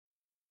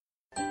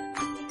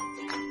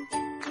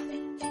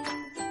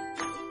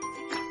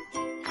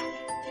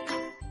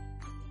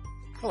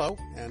Hello,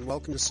 and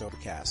welcome to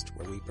Sobercast,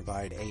 where we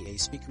provide AA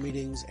speaker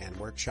meetings and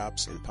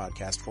workshops in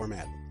podcast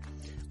format.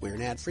 We're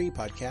an ad-free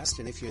podcast,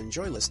 and if you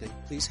enjoy listening,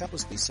 please help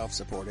us be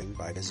self-supporting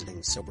by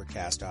visiting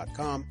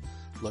Sobercast.com,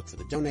 look for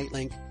the donate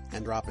link,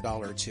 and drop $1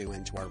 or $2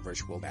 into our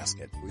virtual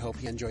basket. We hope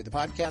you enjoyed the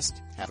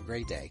podcast. Have a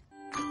great day.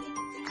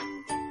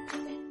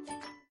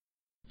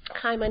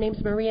 Hi, my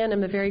name's Maria, and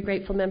I'm a very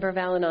grateful member of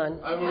Al-Anon.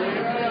 Hi,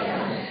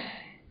 Maria.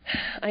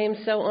 I am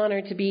so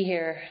honored to be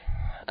here.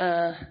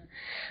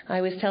 I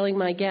was telling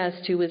my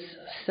guest, who was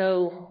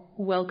so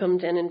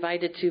welcomed and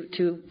invited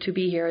to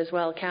be here as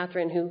well,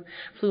 Catherine, who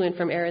flew in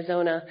from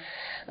Arizona,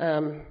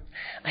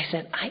 I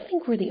said, I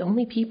think we're the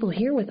only people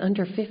here with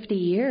under 50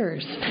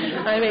 years.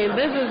 I mean,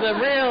 this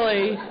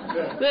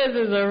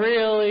is a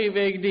really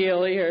big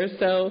deal here.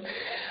 So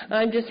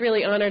I'm just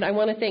really honored. I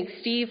want to thank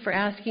Steve for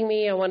asking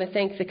me. I want to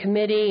thank the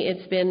committee.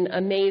 It's been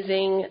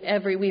amazing.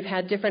 We've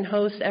had different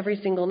hosts every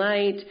single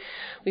night.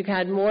 We've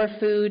had more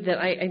food that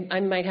I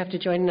might have to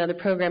join another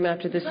program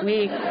after this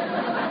week.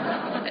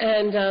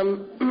 And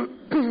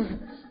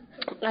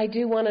I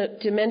do want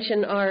to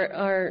mention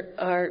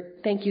our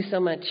thank you so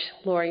much,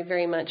 Lori,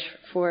 very much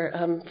for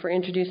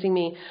introducing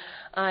me.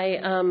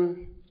 As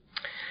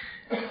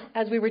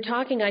we were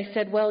talking, I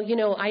said, well,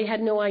 I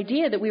had no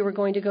idea that we were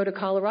going to go to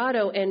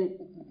Colorado and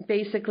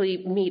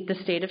basically meet the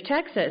state of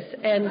Texas.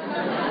 And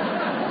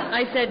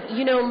I said,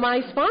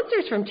 my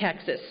sponsor's from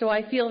Texas, so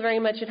I feel very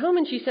much at home.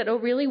 And she said, oh,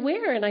 really,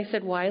 where? And I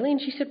said, Wiley.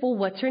 And she said, well,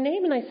 what's her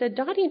name? And I said,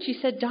 Dottie. And she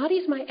said,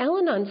 Dottie's my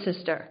Al-Anon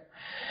sister.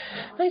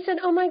 I said,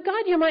 oh, my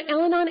God, you're my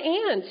Al-Anon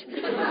aunt.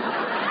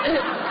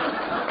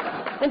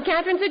 And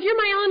Catherine said, you're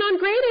my Al-Anon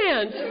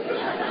great-aunt.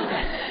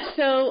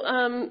 So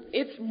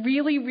it's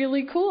really,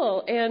 really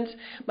cool. And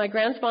my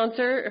grand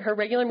sponsor, her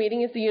regular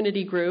meeting is the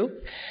Unity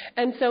Group.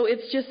 And so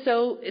it's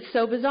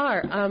so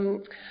bizarre.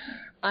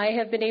 I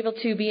have been able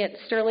to be at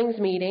Sterling's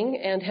meeting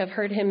and have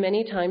heard him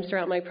many times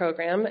throughout my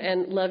program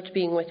and loved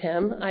being with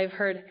him. I've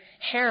heard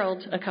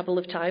Harold a couple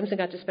of times and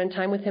got to spend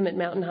time with him at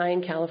Mountain High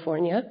in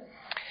California.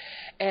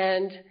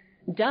 And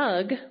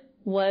Doug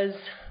was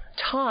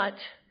taught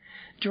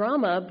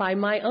drama by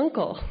my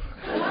uncle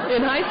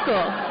in high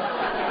school.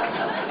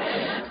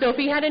 So if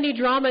he had any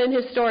drama in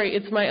his story,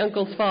 it's my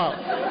uncle's fault.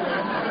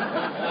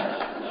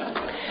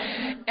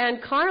 And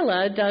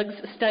Carla, Doug's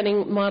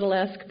stunning,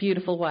 model-esque,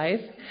 beautiful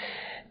wife,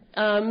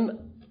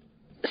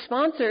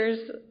 sponsors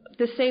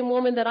the same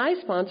woman that I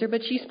sponsor,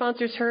 but she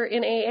sponsors her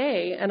in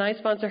AA, and I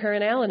sponsor her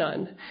in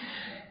Al-Anon.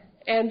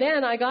 And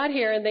then I got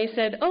here, and they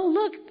said, oh,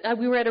 look,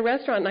 we were at a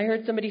restaurant, and I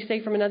heard somebody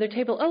say from another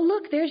table, oh,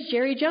 look, there's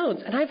Jerry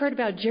Jones. And I've heard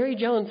about Jerry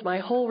Jones my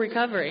whole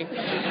recovery.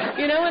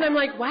 And I'm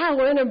like, wow,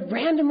 we're in a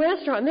random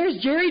restaurant, and there's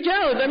Jerry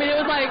Jones. I mean, it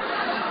was like,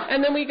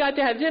 and then we got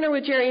to have dinner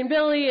with Jerry and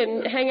Billy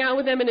and hang out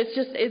with them, and it's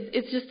just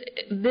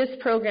this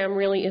program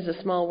really is a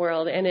small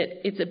world, and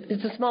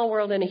it's a small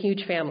world and a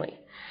huge family.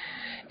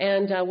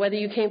 And whether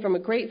you came from a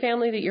great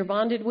family that you're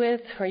bonded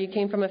with, or you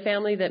came from a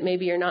family that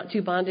maybe you're not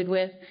too bonded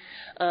with,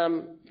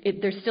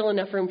 there's still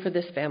enough room for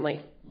this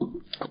family.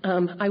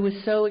 I was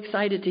so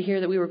excited to hear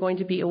that we were going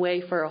to be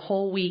away for a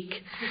whole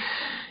week,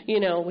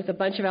 with a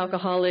bunch of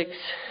alcoholics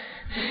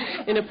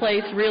in a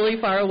place really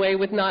far away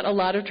with not a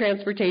lot of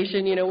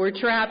transportation. We're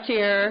trapped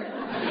here.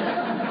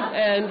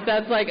 And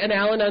that's like an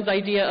Al-Anon's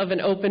idea of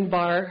an open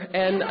bar.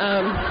 And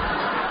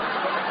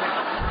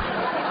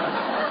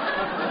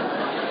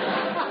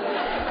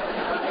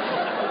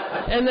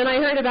and then I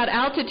heard about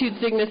altitude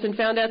sickness and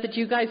found out that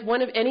you guys,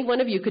 any one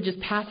of you could just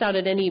pass out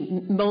at any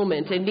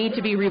moment and need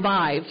to be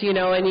revived,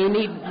 and you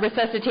need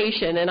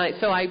resuscitation. And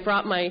so I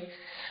brought my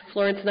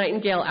Florence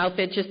Nightingale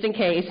outfit just in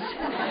case.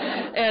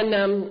 And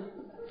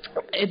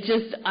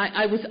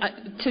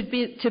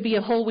to be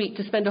a whole week,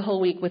 to spend a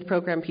whole week with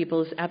program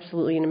people is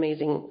absolutely an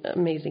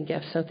amazing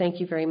gift. So thank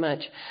you very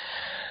much.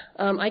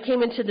 I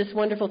came into this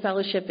wonderful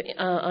fellowship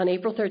on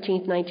April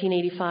 13th,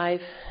 1985,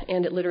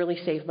 and it literally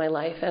saved my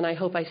life, and I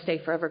hope I stay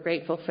forever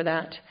grateful for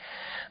that.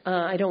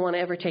 I don't want to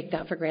ever take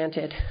that for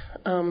granted.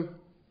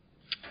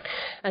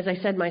 As I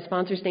said, my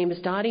sponsor's name is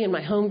Dottie, and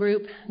my home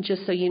group,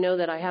 just so you know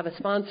that I have a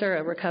sponsor,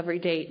 a recovery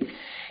date,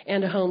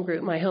 and a home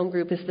group. My home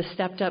group is the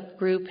Stepped Up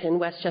group in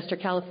Westchester,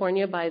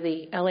 California by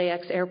the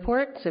LAX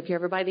airport. So if you're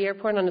ever by the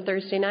airport on a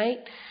Thursday night,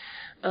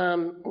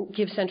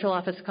 give central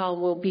office a call.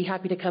 We'll be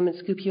happy to come and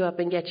scoop you up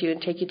and get you and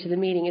take you to the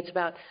meeting. It's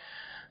about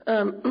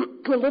a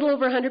little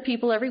over 100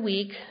 people every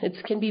week. It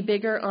can be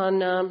bigger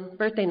on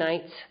birthday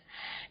nights.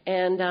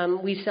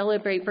 And we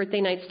celebrate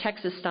birthday nights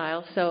Texas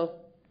style. So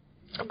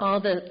all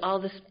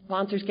the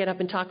sponsors get up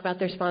and talk about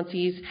their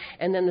sponsees,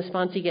 and then the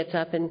sponsee gets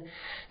up and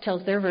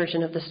tells their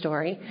version of the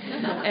story.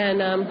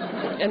 And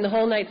the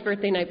whole night's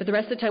birthday night. But the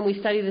rest of the time we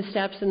study the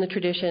steps and the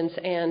traditions,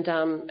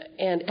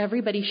 and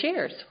everybody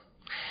shares,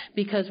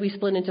 because we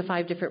split into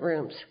 5 different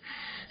rooms.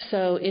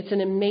 So it's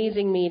an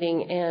amazing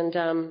meeting, and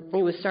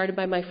it was started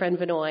by my friend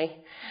Vinoy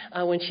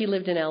when she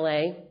lived in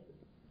LA.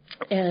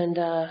 And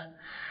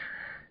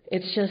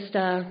it's just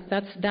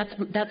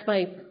that's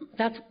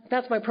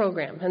that's my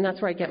program, and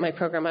that's where I get my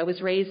program. I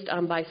was raised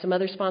by some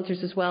other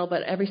sponsors as well,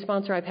 but every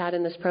sponsor I've had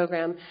in this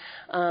program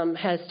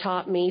has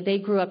taught me. They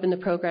grew up in the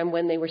program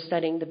when they were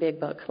studying the Big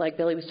Book, like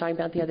Billy was talking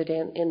about the other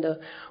day in the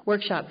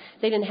workshop.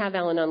 They didn't have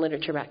Al-Anon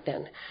literature back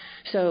then.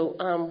 So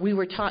we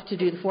were taught to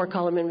do the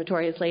 4-column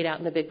inventory as laid out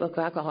in the Big Book of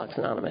Alcoholics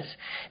Anonymous.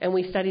 And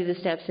we study the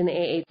steps in the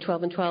AA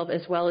 12 and 12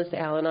 as well as the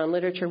Al-Anon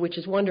literature, which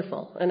is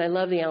wonderful. And I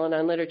love the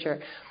Al-Anon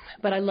literature.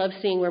 But I love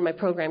seeing where my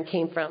program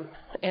came from,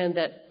 and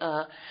that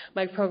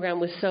my program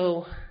was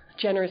so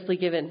generously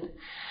given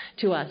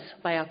to us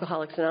by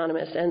Alcoholics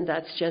Anonymous, and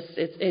that's just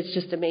it's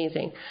just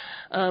amazing.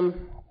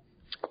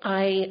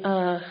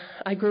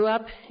 I grew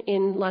up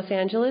in Los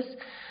Angeles.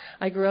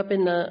 I grew up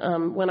in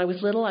the when I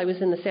was little, I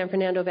was in the San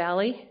Fernando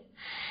Valley,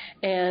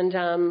 and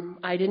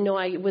I didn't know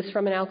I was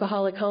from an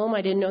alcoholic home.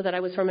 I didn't know that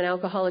I was from an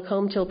alcoholic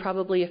home till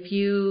probably a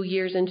few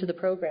years into the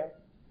program.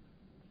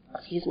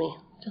 Excuse me,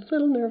 just a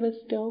little nervous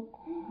still.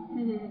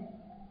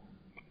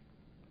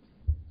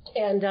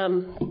 And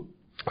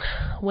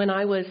when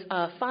I was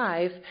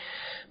 5,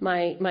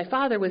 my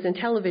father was in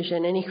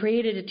television, and he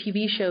created a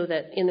TV show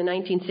that in the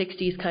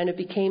 1960s kind of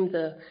became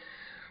the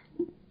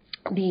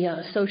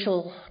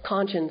social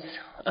conscience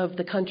of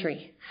the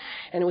country.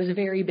 And it was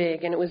very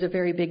big, and it was a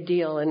very big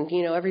deal. And,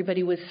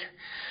 everybody was,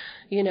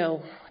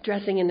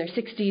 dressing in their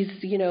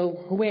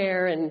 60s,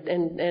 wear and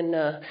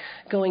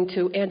going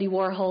to Andy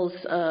Warhol's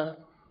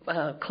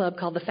club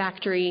called The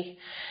Factory,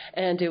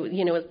 and it was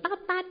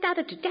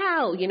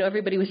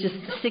everybody was just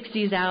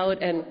 60s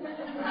out, and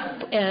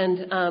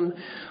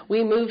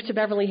we moved to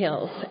Beverly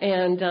Hills,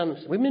 and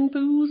swimming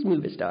pools,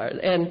 movie stars,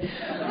 and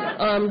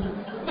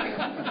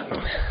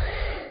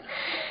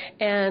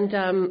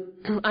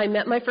I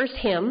met my first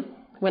him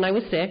when I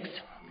was 6,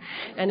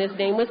 and his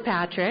name was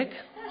Patrick,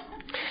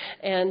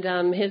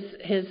 and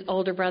his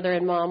older brother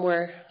and mom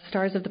were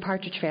stars of the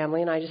Partridge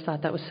Family, and I just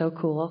thought that was so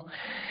cool,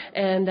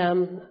 and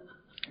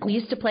we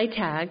used to play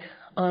tag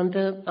on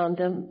the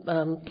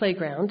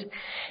playground,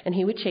 and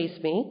he would chase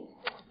me.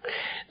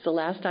 It's the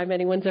last time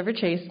anyone's ever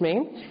chased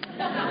me.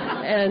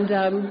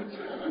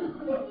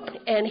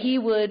 And he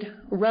would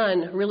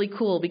run really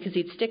cool because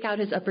he'd stick out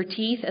his upper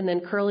teeth and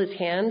then curl his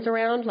hands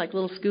around like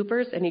little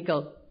scoopers, and he'd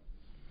go.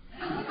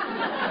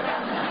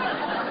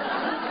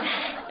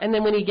 And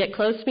then when he'd get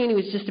close to me and he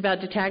was just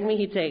about to tag me,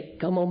 he'd say,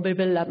 "Come on,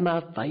 baby, light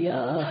my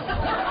fire."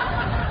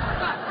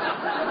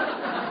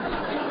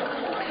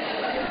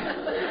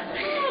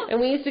 And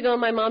we used to go in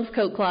my mom's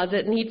coat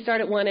closet, and he'd start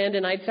at one end,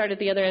 and I'd start at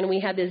the other end, and we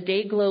had this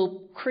Day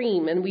Glow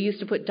cream, and we used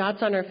to put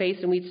dots on our face,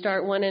 and we'd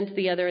start one end to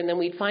the other, and then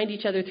we'd find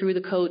each other through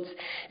the coats,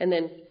 and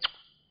then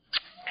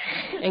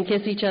and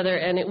kiss each other,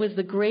 and it was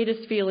the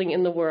greatest feeling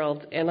in the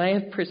world, and I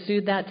have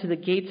pursued that to the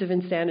gates of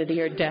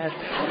insanity or death.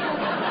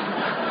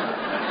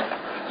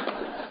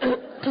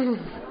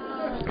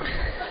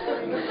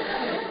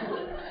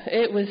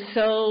 It was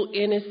so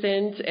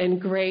innocent and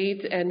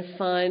great and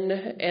fun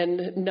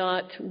and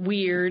not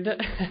weird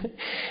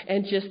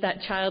and just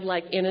that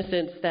childlike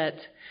innocence that,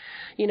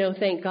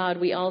 thank God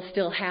we all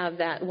still have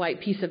that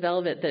white piece of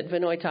velvet that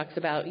Vinoy talks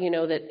about,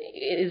 that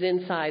is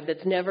inside,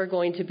 that's never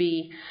going to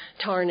be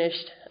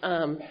tarnished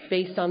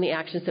based on the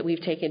actions that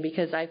we've taken,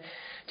 because I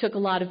took a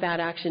lot of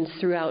bad actions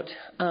throughout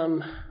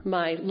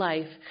my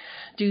life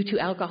due to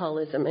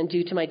alcoholism and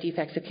due to my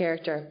defects of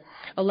character.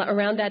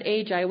 Around that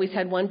age, I always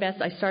had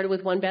I started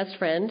with one best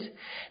friend,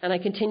 and I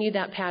continued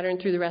that pattern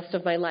through the rest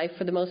of my life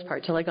for the most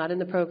part till I got in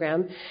the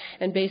program.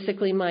 And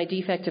basically my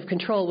defect of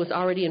control was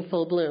already in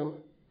full bloom.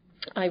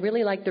 I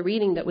really liked the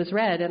reading that was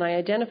read, and I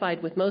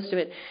identified with most of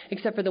it,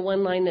 except for the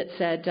one line that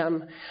said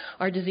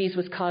our disease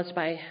was caused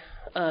by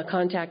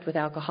contact with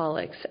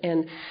alcoholics.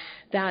 And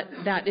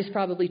that is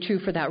probably true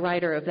for that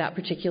writer of that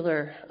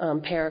particular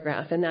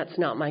paragraph, and that's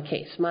not my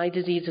case. My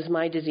disease is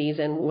my disease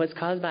and was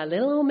caused by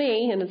little old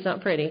me, and it's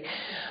not pretty.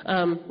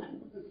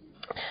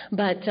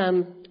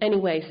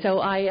 Anyway, so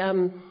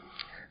I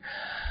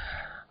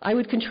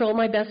would control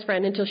my best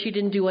friend until she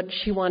didn't do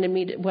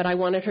what I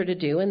wanted her to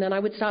do, and then I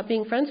would stop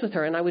being friends with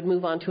her, and I would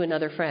move on to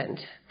another friend.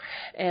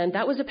 And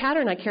that was a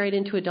pattern I carried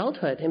into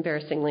adulthood,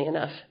 embarrassingly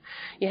enough.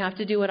 You have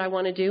to do what I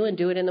want to do and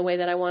do it in the way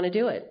that I want to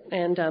do it.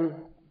 And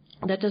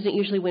that doesn't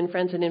usually win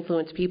friends and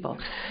influence people.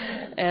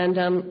 And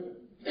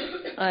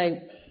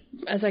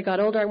as I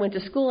got older, I went to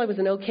school. I was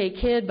an okay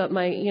kid, but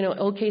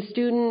okay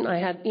student. I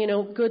had,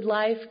 good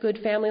life, good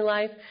family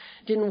life.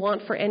 Didn't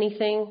want for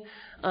anything.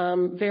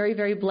 Very,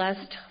 very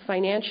blessed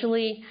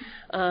financially.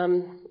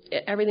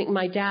 Everything.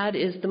 My dad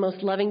is the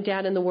most loving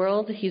dad in the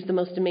world. He's the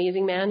most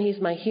amazing man. He's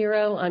my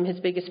hero. I'm his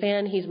biggest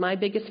fan. He's my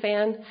biggest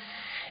fan,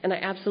 and I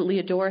absolutely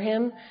adore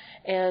him.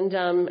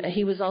 And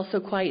he was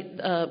also quite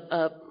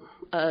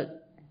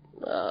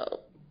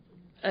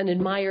an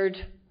admired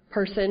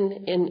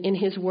person in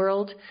his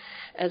world,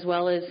 as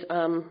well as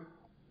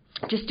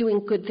just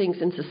doing good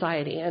things in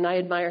society. And I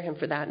admire him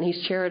for that. And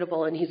he's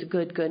charitable, and he's a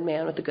good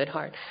man with a good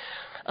heart.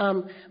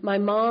 My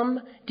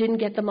mom didn't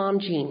get the mom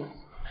gene.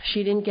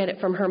 She didn't get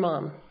it from her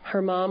mom.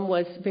 Her mom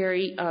was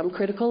very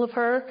critical of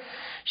her.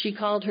 She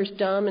called her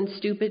dumb and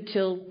stupid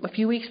till a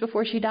few weeks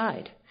before she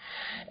died.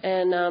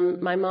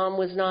 And my mom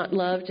was not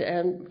loved,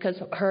 and because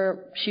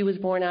she was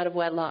born out of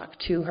wedlock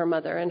to her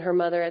mother, and her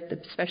mother,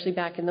 especially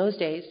back in those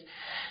days,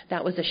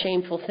 that was a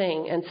shameful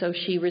thing. And so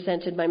she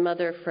resented my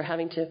mother for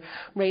having to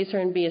raise her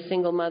and be a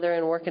single mother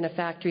and work in a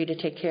factory to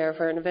take care of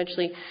her. And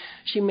eventually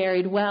she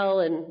married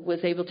well and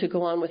was able to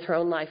go on with her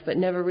own life, but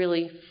never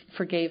really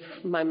forgave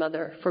my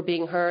mother for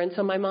being her. And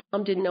so my mom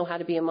didn't know how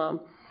to be a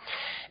mom.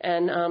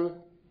 And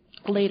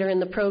later in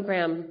the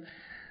program,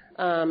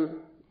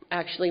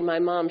 actually my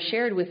mom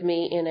shared with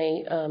me in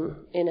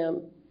a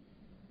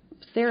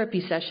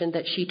therapy session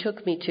that she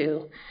took me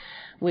to,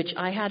 which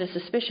I had a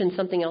suspicion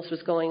something else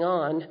was going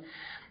on.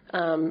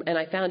 And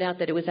I found out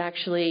that it was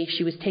actually,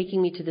 she was taking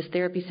me to this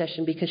therapy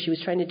session because she was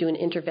trying to do an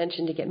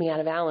intervention to get me out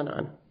of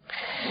Al-Anon.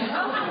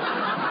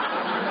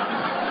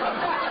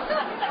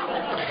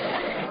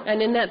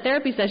 And in that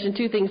therapy session,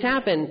 two things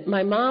happened.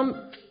 My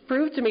mom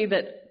proved to me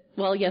that,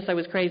 well, yes, I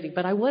was crazy,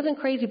 but I wasn't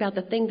crazy about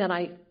the thing that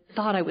I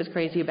thought I was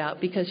crazy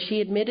about, because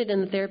she admitted in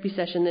the therapy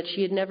session that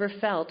she had never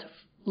felt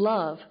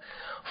love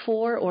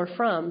for or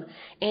from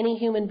any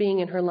human being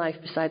in her life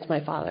besides my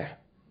father.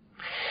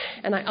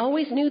 And I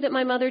always knew that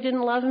my mother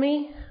didn't love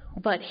me,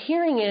 but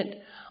hearing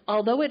it,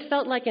 although it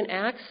felt like an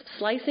axe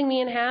slicing me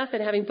in half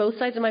and having both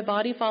sides of my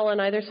body fall on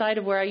either side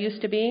of where I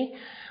used to be,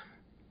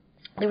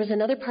 there was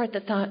another part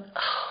that thought,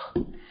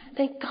 oh,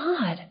 thank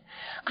God.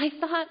 I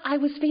thought I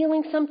was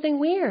feeling something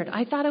weird.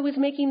 I thought I was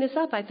making this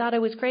up. I thought I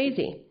was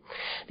crazy.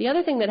 The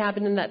other thing that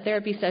happened in that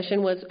therapy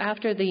session was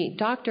after the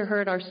doctor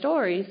heard our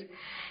stories,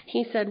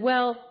 he said,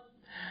 well,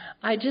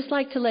 I'd just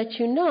like to let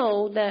you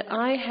know that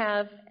I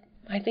have,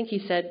 I think he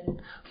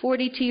said,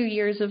 42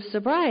 years of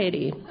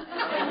sobriety.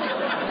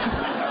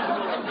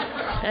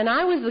 And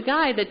I was the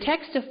guy that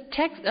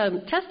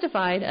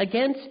testified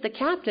against the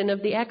captain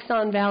of the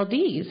Exxon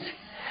Valdez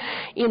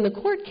in the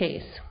court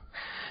case.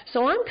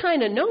 So I'm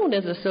kind of known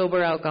as a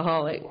sober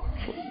alcoholic.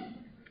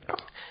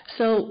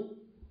 So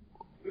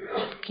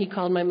he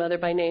called my mother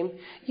by name.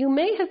 You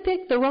may have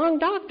picked the wrong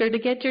doctor to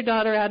get your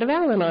daughter out of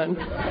Al-Anon.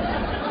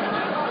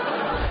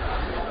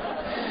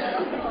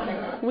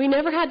 We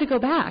never had to go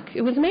back.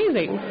 It was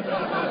amazing.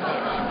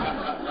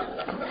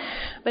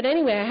 But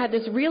anyway, I had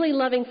this really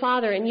loving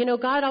father, and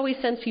God always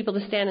sends people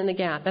to stand in the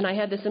gap. And I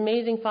had this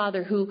amazing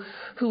father who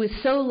is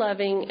so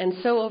loving and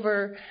so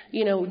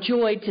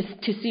joyed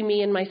to see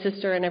me and my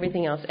sister and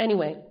everything else.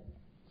 Anyway,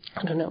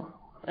 I don't know.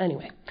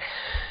 Anyway,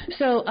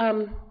 so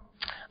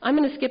I'm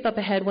going to skip up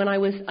ahead. When I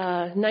was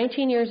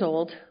 19 years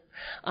old,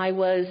 I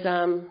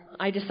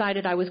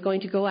decided I was going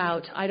to go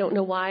out. I don't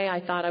know why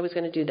I thought I was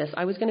going to do this.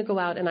 I was going to go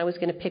out and I was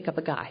going to pick up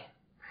a guy.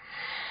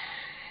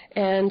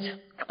 And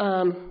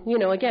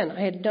again,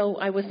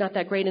 I was not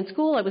that great in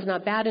school. I was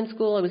not bad in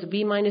school. I was a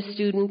B-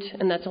 student,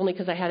 and that's only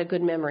because I had a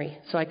good memory.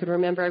 So I could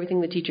remember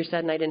everything the teacher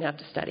said, and I didn't have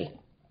to study.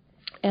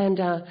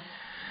 And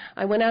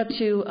I went out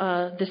to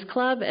this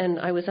club, and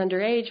I was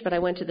underage, but I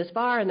went to this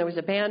bar, and there was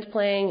a band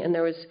playing, and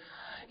there was,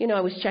 I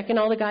was checking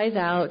all the guys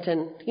out,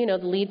 and, the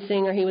lead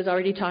singer, he was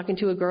already talking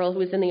to a girl who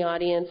was in the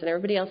audience, and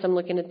everybody else, I'm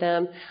looking at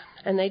them,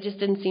 and they just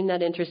didn't seem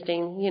that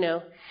interesting,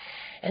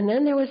 And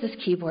then there was this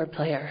keyboard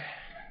player.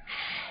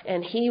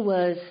 And he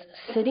was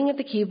sitting at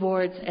the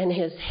keyboards, and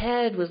his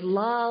head was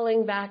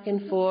lolling back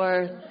and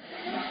forth,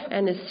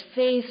 and his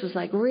face was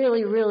like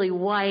really, really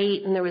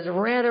white, and there was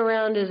red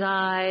around his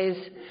eyes.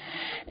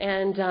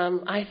 And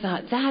I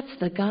thought, that's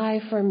the guy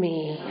for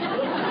me.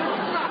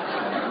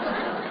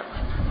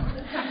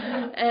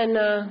 And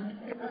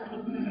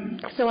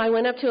so I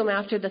went up to him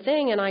after the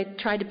thing, and I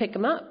tried to pick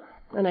him up.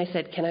 And I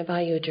said, can I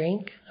buy you a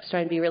drink? I was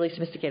trying to be really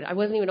sophisticated. I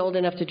wasn't even old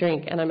enough to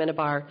drink, and I'm in a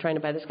bar trying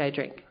to buy this guy a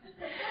drink.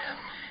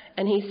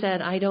 And he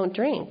said, I don't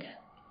drink.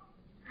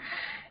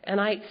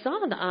 And I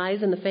saw the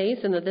eyes and the face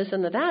and the this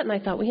and the that, and I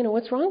thought, well,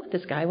 what's wrong with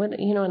this guy?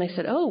 And I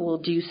said, oh, well,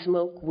 do you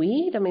smoke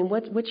weed? I mean,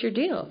 what's your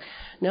deal?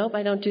 Nope,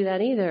 I don't do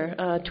that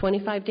either.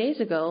 25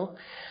 days ago,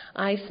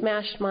 I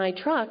smashed my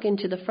truck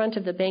into the front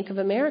of the Bank of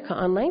America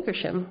on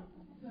Lankershim.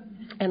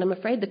 And I'm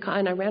afraid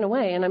and I ran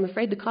away, and I'm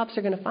afraid the cops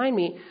are going to find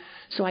me.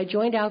 So I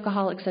joined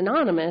Alcoholics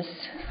Anonymous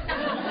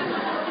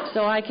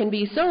so I can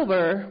be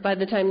sober by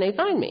the time they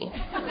find me.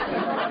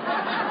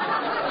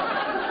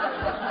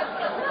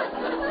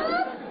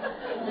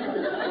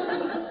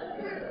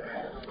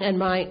 And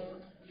my,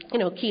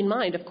 keen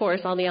mind, of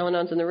course, all the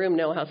Al-Anons in the room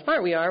know how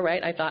smart we are,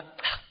 right? I thought,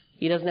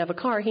 he doesn't have a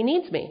car, he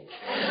needs me.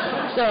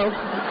 So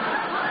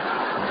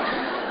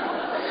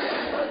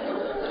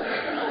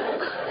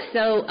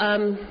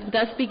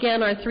thus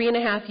began our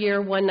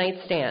 3.5-year one-night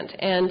stand.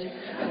 And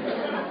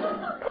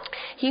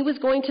he was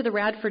going to the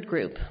Radford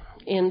group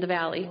in the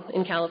Valley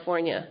in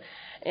California.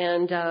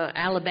 And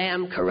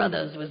Alabama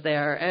Carruthers was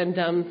there,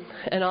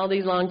 and all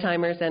these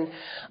long-timers. And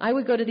I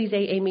would go to these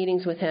AA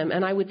meetings with him,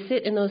 and I would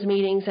sit in those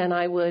meetings, and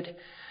I would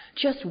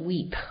just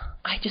weep.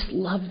 I just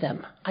loved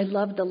them. I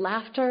loved the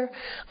laughter.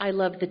 I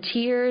loved the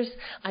tears.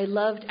 I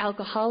loved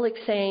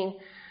alcoholics saying,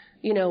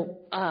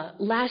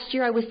 last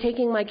year I was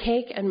taking my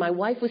cake and my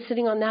wife was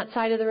sitting on that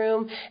side of the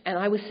room and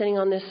I was sitting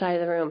on this side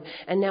of the room.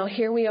 And now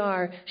here we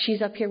are.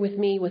 She's up here with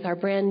me with our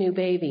brand new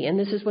baby. And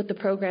this is what the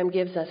program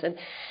gives us. And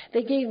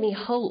they gave me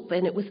hope,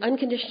 and it was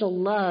unconditional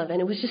love, and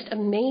it was just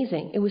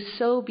amazing. It was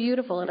so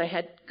beautiful, and I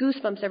had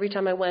goosebumps every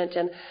time I went.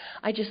 And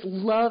I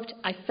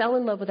fell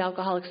in love with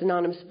Alcoholics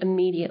Anonymous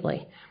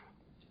immediately.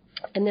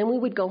 And then we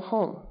would go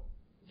home.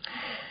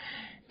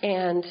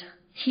 And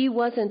he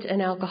wasn't an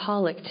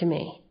alcoholic to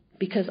me,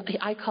 because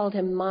I called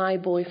him my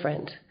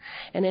boyfriend.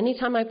 And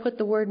anytime I put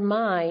the word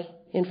my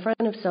in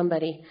front of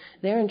somebody,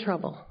 they're in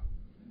trouble.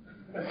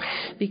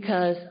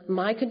 Because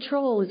my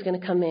control is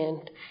going to come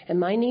in, and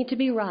my need to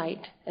be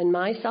right, and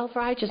my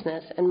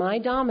self-righteousness, and my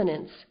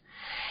dominance,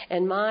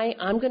 and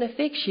I'm going to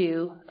fix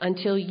you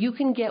until you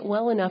can get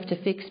well enough to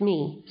fix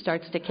me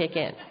starts to kick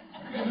in.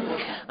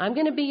 I'm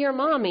going to be your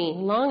mommy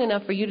long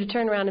enough for you to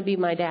turn around and be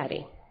my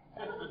daddy.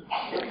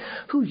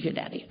 Who's your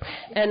daddy?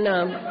 And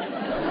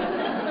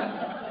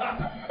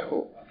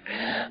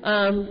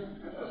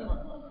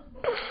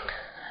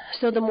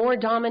so the more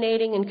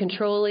dominating and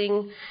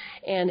controlling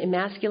and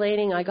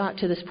emasculating I got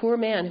to this poor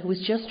man who was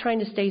just trying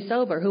to stay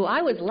sober, who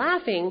I was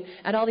laughing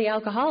at all the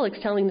alcoholics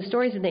telling the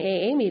stories in the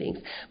AA meetings.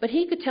 But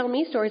he could tell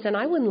me stories and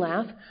I wouldn't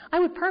laugh. I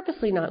would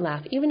purposely not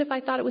laugh, even if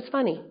I thought it was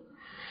funny.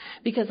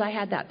 Because I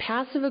had that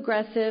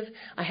passive-aggressive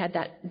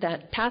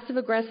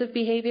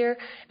behavior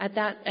at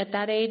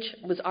that age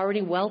was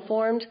already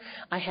well-formed.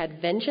 I had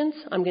vengeance.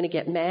 I'm going to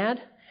get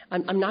mad.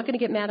 I'm not going to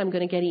get mad. I'm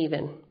going to get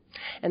even.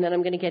 And then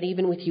I'm going to get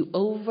even with you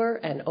over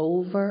and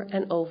over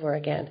and over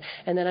again.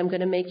 And then I'm going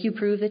to make you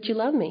prove that you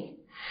love me.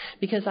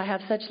 Because I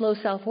have such low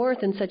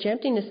self-worth and such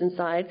emptiness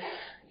inside.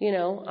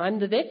 I'm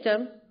the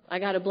victim. I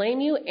got to blame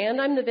you,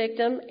 and I'm the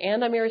victim,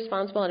 and I'm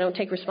irresponsible. I don't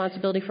take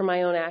responsibility for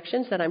my own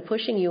actions, that I'm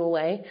pushing you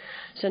away.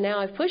 So now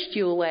I've pushed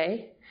you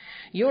away.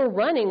 You're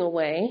running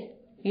away,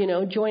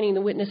 joining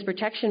the witness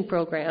protection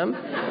program.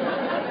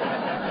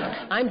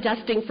 I'm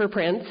dusting for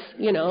prints,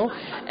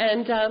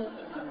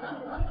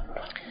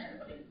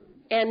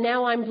 and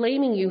now I'm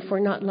blaming you for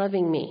not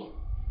loving me.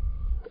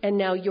 And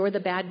now you're the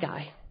bad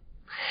guy.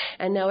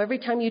 And now every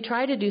time you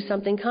try to do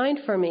something kind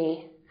for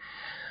me,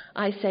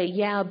 I say,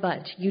 yeah,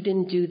 but you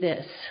didn't do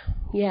this.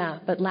 Yeah,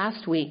 but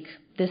last week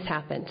this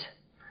happened.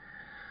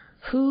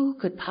 Who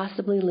could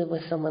possibly live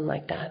with someone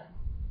like that?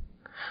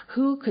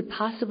 Who could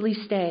possibly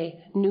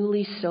stay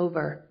newly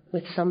sober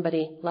with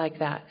somebody like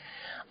that?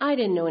 I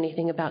didn't know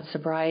anything about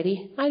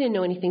sobriety. I didn't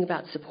know anything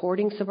about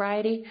supporting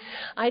sobriety.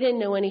 I didn't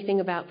know anything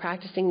about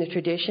practicing the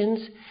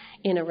traditions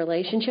in a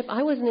relationship.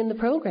 I wasn't in the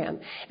program.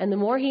 And the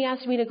more he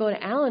asked me to go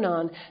to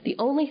Al-Anon, the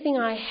only thing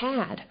I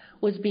had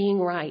was being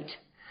right.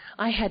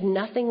 I had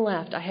nothing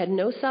left. I had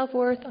no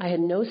self-worth. I had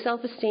no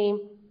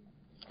self-esteem.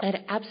 I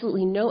had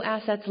absolutely no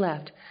assets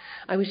left.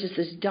 I was just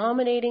this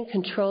dominating,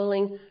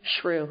 controlling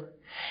shrew.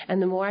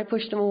 And the more I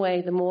pushed him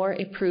away, the more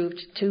it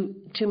proved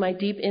to my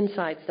deep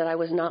insides that I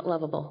was not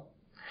lovable.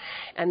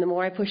 And the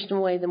more I pushed him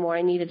away, the more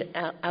I needed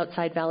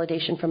outside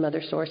validation from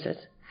other sources.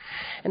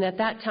 And at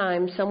that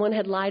time, someone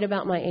had lied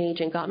about my age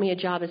and got me a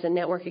job as a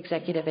network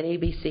executive at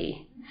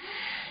ABC.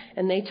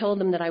 And they told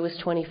them that I was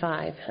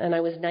 25, and I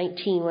was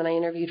 19 when I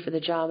interviewed for the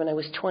job, and I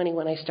was 20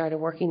 when I started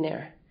working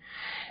there.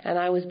 And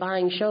I was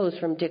buying shows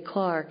from Dick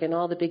Clark and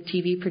all the big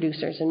TV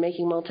producers and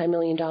making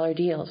multi-million-dollar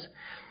deals,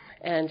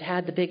 and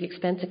had the big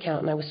expense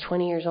account, and I was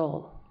 20 years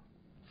old.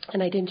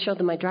 And I didn't show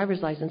them my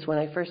driver's license when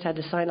I first had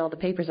to sign all the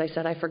papers. I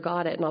said, I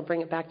forgot it, and I'll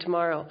bring it back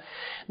tomorrow.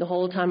 The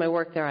whole time I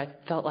worked there, I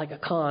felt like a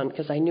con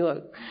because I knew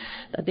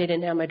that they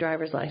didn't have my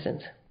driver's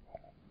license.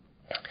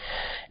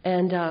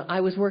 And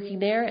I was working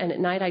there, and at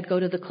night I'd go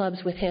to the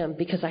clubs with him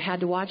because I had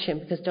to watch him,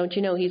 because don't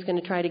you know he's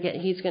going to try to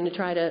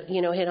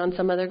hit on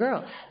some other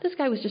girl. This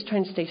guy was just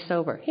trying to stay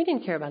sober. He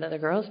didn't care about other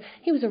girls.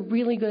 He was a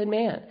really good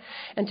man.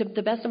 And to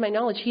the best of my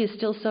knowledge, he is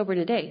still sober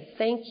today.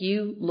 Thank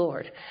you,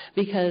 Lord,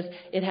 because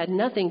it had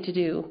nothing to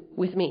do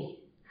with me.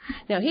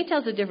 Now, he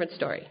tells a different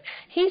story.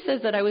 He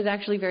says that I was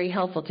actually very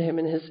helpful to him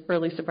in his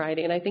early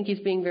sobriety, and I think he's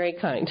being very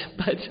kind.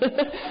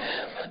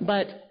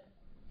 But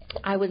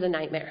I was a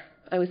nightmare.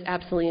 I was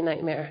absolutely a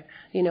nightmare.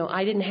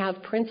 I didn't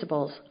have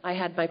principles. I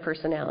had my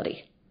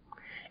personality.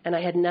 And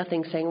I had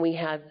nothing saying we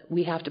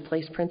have to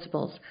place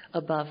principles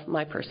above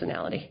my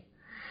personality.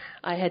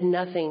 I had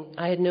nothing.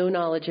 I had no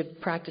knowledge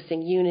of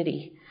practicing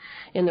unity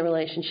in the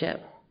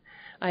relationship.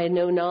 I had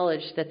no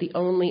knowledge that the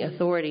only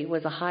authority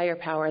was a higher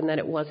power and that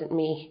it wasn't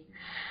me.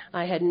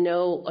 I had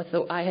no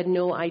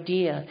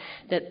idea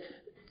that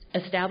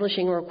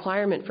establishing a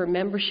requirement for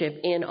membership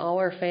in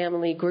our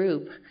family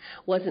group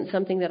wasn't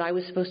something that I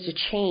was supposed to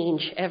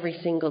change every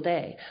single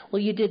day.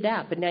 Well, you did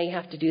that, but now you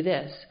have to do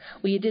this.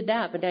 Well, you did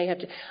that, but now you have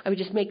to. I would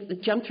just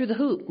jump through the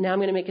hoop. Now I'm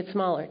going to make it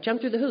smaller.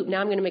 Jump through the hoop. Now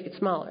I'm going to make it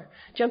smaller.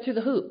 Jump through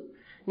the hoop.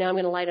 Now I'm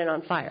going to light it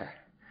on fire.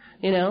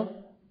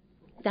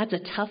 That's a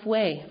tough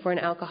way for an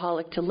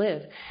alcoholic to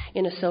live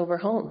in a sober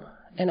home.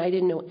 And I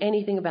didn't know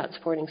anything about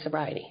supporting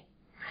sobriety.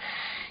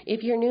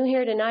 If you're new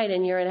here tonight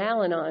and you're an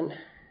Al-Anon,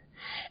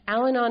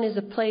 Al-Anon is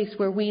a place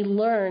where we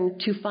learn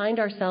to find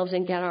ourselves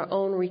and get our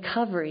own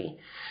recovery,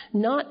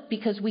 not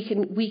because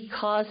we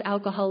cause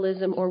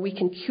alcoholism or we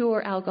can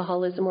cure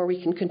alcoholism or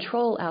we can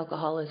control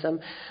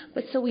alcoholism,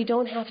 but so we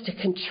don't have to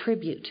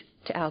contribute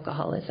to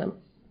alcoholism.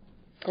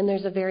 And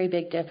there's a very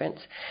big difference.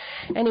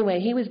 Anyway,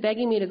 he was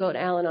begging me to go to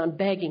Al-Anon,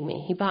 begging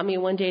me. He bought me a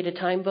One Day at a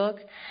Time book,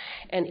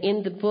 and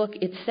in the book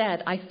it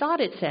said, I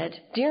thought it said,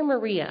 Dear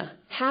Maria,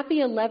 happy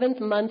 11th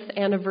month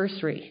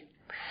anniversary.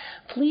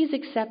 Please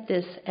accept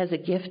this as a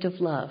gift of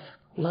love.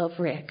 Love,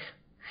 Rick.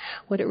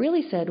 What it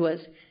really said was,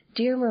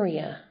 Dear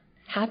Maria,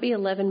 happy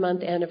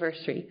 11-month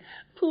anniversary.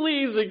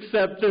 Please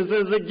accept this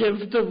as a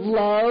gift of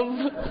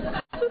love.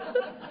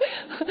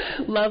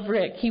 Love,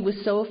 Rick. He was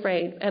so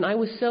afraid. And I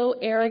was so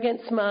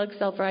arrogant, smug,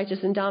 self-righteous,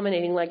 and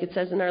dominating, like it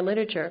says in our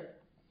literature,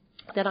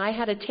 that I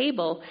had a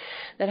table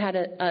that had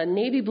a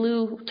navy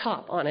blue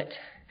top on it.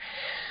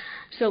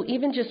 So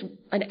even just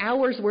an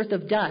hour's worth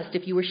of dust,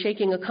 if you were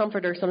shaking a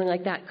comforter or something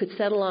like that, could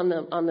settle on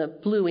the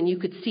blue, and you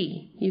could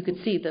see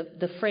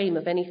the frame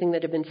of anything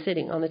that had been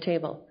sitting on the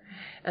table.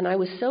 And I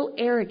was so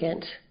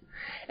arrogant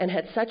and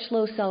had such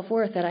low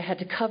self-worth that I had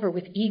to cover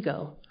with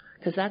ego,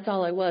 because that's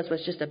all I was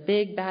just a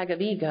big bag of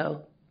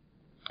ego,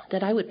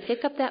 that I would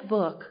pick up that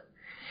book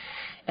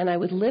and I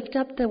would lift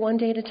up the One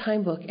Day at a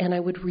Time book and I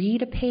would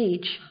read a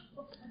page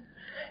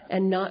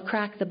and not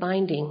crack the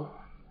binding.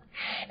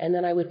 And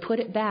then I would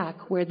put it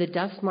back where the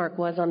dust mark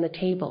was on the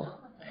table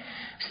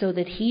so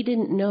that he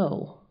didn't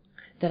know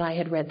that I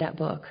had read that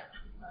book.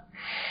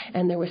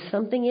 And there was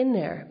something in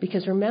there,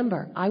 because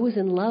remember, I was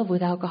in love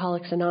with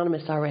Alcoholics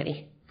Anonymous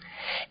already.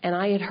 And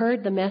I had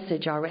heard the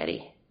message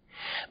already.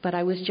 But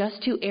I was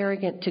just too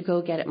arrogant to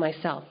go get it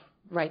myself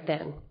right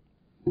then.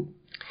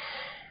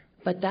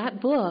 But that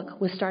book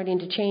was starting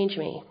to change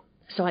me.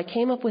 So I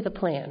came up with a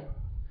plan.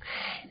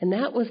 And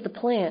that was the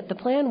plan. The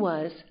plan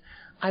was,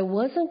 I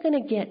wasn't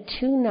going to get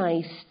too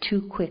nice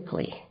too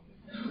quickly.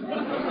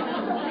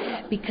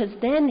 Because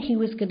then he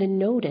was going to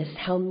notice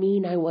how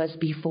mean I was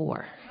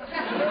before.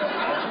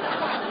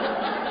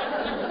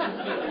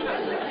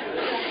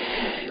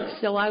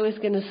 So I was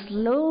going to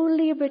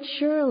slowly but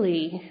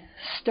surely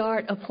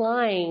start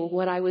applying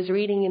what I was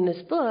reading in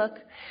this book,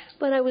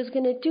 but I was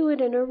going to do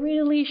it in a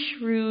really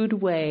shrewd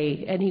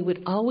way. And he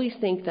would always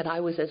think that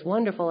I was as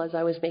wonderful as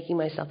I was making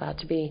myself out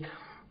to be.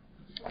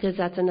 Because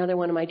that's another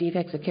one of my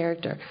defects of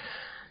character.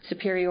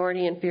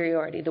 Superiority,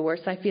 inferiority. The worse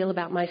I feel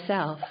about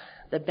myself,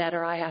 the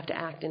better I have to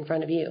act in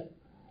front of you.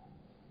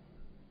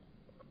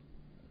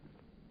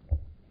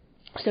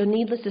 So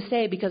needless to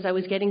say, because I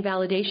was getting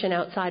validation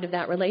outside of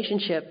that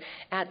relationship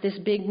at this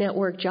big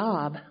network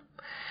job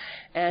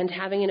and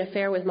having an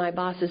affair with my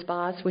boss's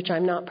boss, which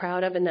I'm not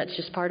proud of, and that's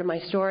just part of my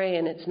story,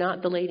 and it's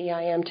not the lady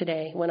I am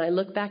today. When I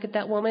look back at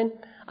that woman,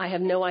 I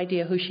have no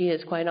idea who she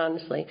is, quite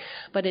honestly,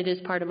 but it is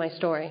part of my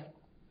story.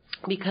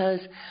 Because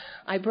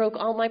I broke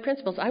all my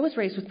principles. I was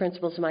raised with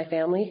principles in my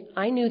family.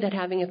 I knew that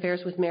having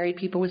affairs with married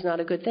people was not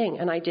a good thing,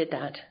 and I did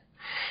that.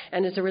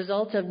 And as a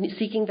result of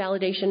seeking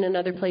validation in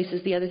other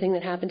places, the other thing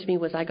that happened to me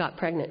was I got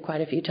pregnant quite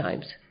a few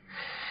times.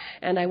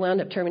 And I wound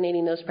up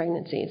terminating those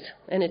pregnancies.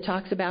 And it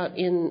talks about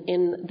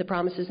in the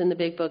promises in the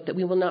big book that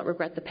we will not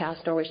regret the past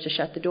nor wish to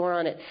shut the door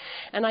on it.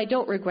 And I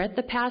don't regret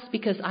the past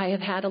because I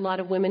have had a lot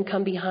of women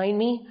come behind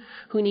me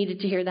who needed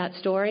to hear that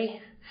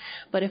story.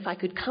 But if I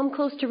could come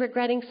close to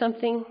regretting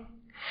something,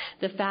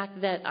 the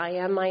fact that I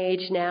am my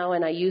age now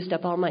and I used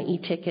up all my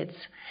e-tickets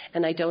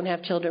and I don't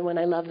have children when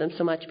I love them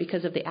so much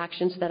because of the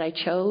actions that I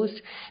chose,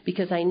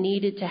 because I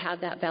needed to have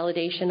that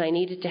validation, I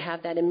needed to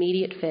have that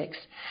immediate fix.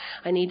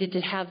 I needed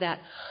to have that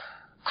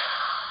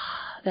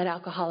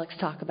alcoholics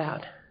talk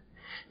about,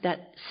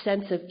 that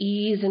sense of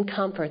ease and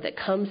comfort that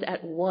comes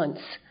at once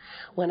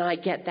when I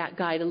get that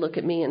guy to look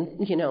at me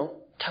and,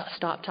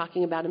 stop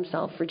talking about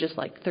himself for just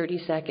like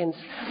 30 seconds.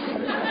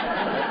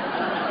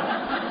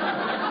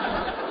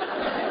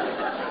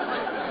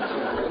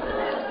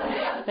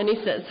 And he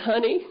says,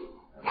 honey,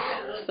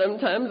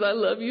 sometimes I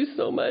love you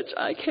so much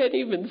I can't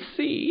even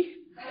see.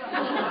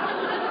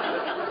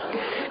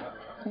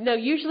 No,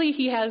 usually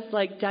he has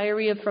like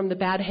diarrhea from the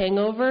bad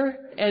hangover,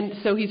 and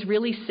so he's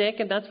really sick,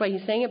 and that's why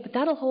he's saying it, but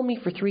that'll hold me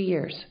for 3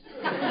 years.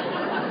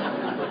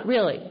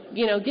 Really.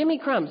 Give me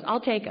crumbs. I'll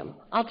take them.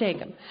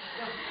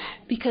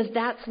 Because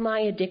that's my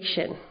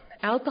addiction.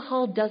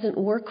 Alcohol doesn't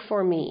work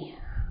for me.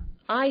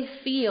 I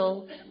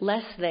feel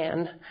less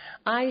than.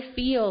 I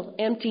feel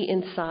empty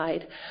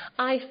inside.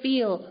 I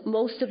feel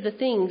most of the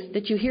things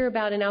that you hear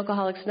about in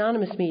Alcoholics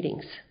Anonymous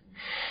meetings.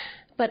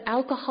 But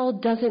alcohol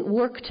doesn't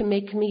work to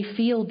make me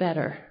feel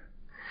better.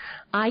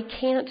 I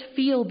can't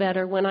feel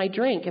better when I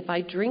drink. If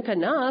I drink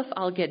enough,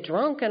 I'll get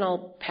drunk and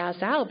I'll pass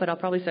out, but I'll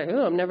probably say,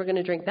 I'm never going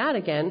to drink that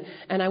again,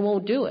 and I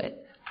won't do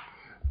it.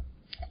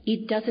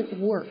 It doesn't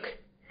work.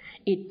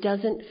 It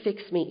doesn't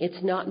fix me.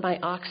 It's not my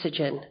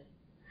oxygen.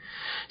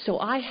 So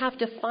I have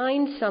to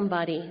find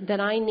somebody that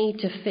I need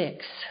to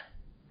fix.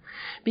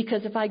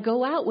 Because if I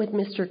go out with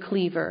Mr.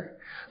 Cleaver,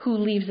 who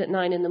leaves at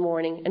 9 in the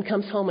morning and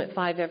comes home at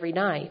 5 every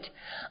night,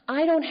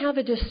 I don't have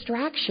a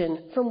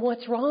distraction from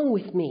what's wrong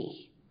with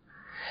me.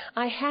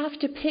 I have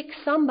to pick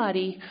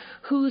somebody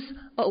who's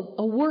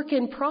a work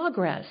in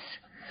progress,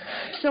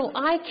 so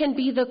I can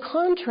be the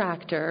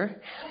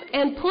contractor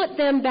and put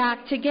them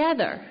back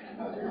together.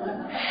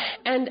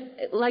 And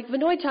like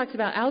Vinoy talks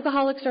about,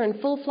 alcoholics are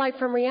in full flight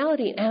from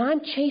reality, and I'm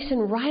chasing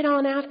right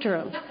on after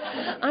them.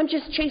 I'm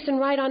just chasing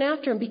right on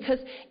after them, because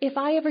if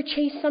I ever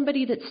chased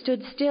somebody that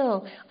stood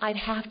still, I'd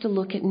have to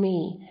look at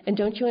me. And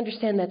don't you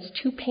understand, that's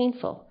too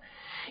painful.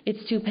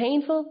 It's too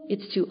painful.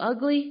 It's too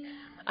ugly.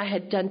 I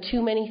had done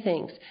too many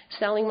things.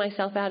 Selling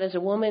myself out as a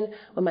woman.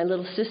 When my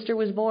little sister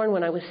was born,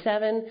 when I was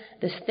 7,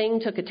 this thing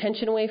took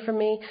attention away from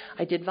me.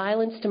 I did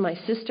violence to my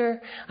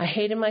sister. I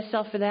hated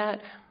myself for that.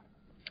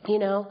 You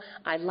know,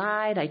 I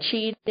lied, I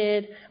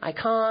cheated, I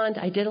conned,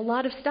 I did a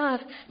lot of stuff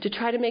to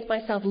try to make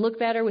myself look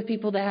better with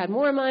people that had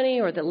more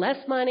money or that less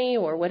money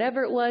or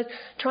whatever it was,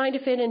 trying to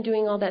fit in,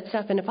 doing all that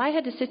stuff. And if I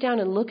had to sit down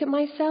and look at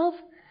myself,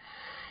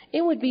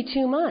 it would be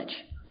too much.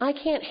 I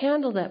can't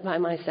handle that by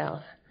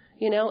myself.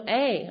 You know,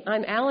 A,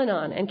 I'm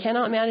Al-Anon and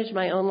cannot manage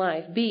my own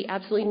life. B,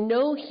 absolutely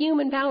no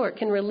human power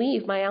can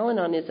relieve my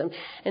Al-Anonism.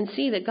 And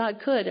C, that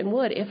God could and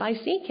would if I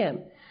seek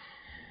Him.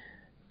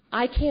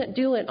 I can't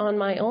do it on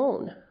my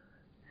own.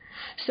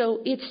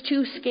 So it's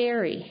too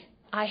scary.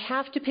 I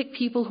have to pick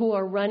people who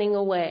are running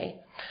away.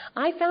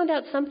 I found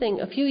out something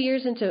a few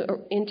years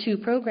into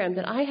program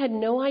that I had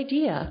no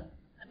idea.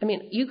 I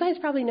mean, you guys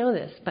probably know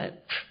this,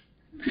 but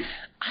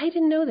I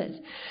didn't know this.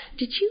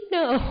 Did you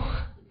know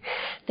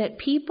that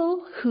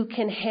people who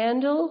can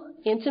handle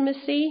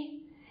intimacy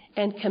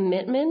and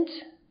commitment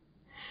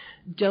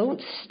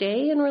don't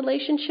stay in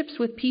relationships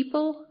with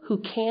people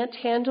who can't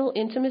handle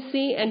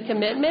intimacy and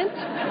commitment?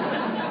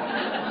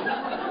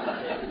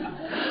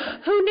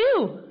 Who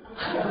knew?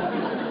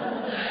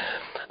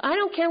 I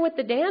don't care what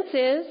the dance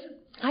is.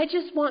 I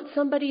just want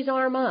somebody's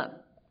arm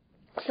up.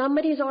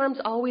 Somebody's arm's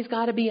always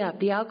got to be up.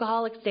 The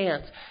alcoholic's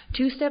dance.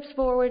 2 steps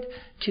forward,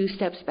 2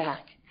 steps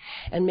back.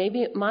 And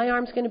maybe my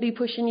arm's going to be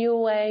pushing you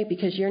away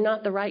because you're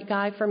not the right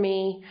guy for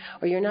me,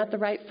 or you're not the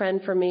right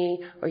friend for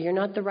me, or you're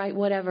not the right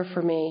whatever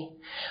for me.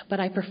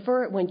 But I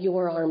prefer it when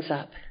your arm's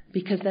up,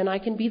 because then I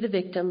can be the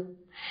victim,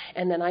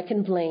 and then I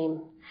can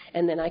blame,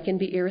 and then I can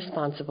be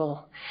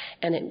irresponsible,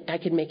 and I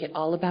can make it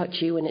all about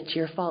you, and it's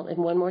your fault. And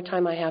one more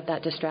time I have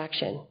that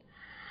distraction.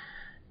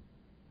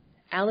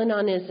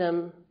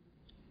 Al-Anonism,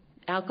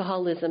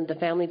 alcoholism, the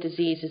family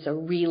disease, is a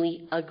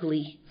really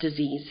ugly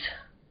disease.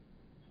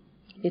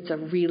 It's a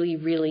really,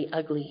 really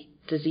ugly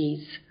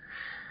disease.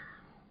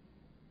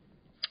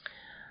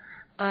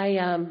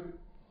 I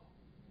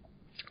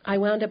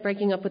wound up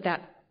breaking up with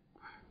that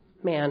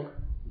man,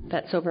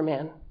 that sober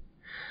man,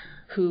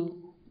 who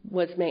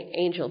was my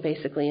angel,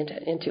 basically,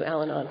 into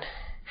Al-Anon.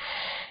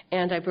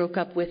 And I broke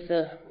up with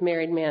the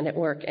married man at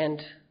work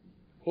and,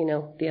 you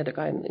know, the other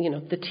guy, you know,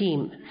 the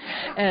team.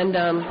 And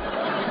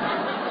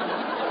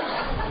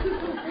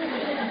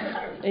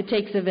it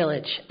takes a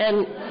village.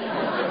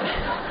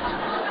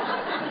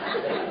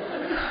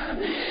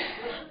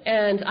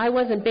 And I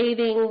wasn't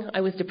bathing.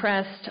 I was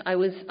depressed.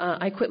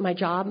 I quit my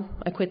job.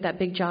 I quit that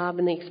big job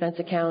in the expense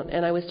account,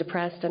 and I was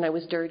depressed, and I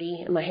was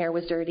dirty, and my hair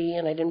was dirty,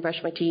 and I didn't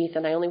brush my teeth,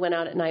 and I only went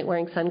out at night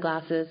wearing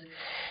sunglasses.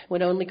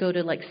 Would only go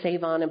to like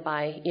Save-On and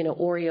buy, you know,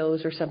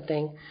 Oreos or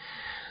something.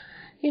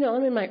 You know,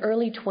 I'm in my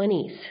early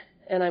 20s,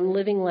 and I'm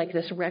living like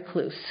this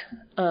recluse.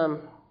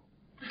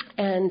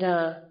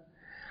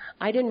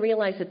 I didn't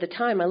realize at the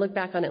time, I look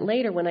back on it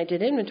later when I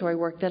did inventory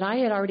work, that I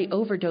had already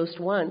overdosed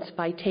once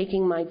by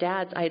taking I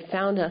had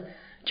found a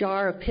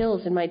jar of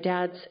pills in my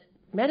dad's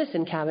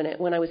medicine cabinet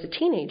when I was a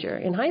teenager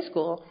in high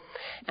school,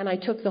 and I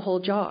took the whole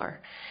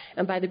jar.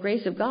 And by the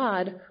grace of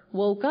God,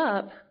 woke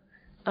up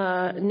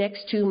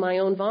next to my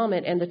own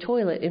vomit and the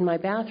toilet in my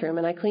bathroom,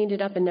 and I cleaned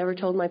it up and never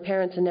told my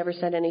parents and never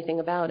said anything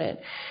about it.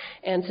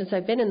 And since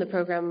I've been in the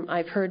program,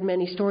 I've heard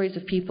many stories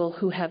of people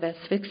who have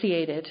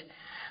asphyxiated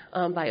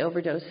by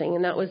overdosing,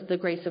 and that was the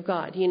grace of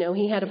God. You know,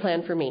 He had a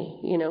plan for me.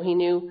 You know, He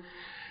knew,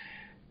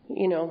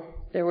 you know,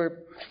 there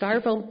were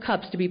styrofoam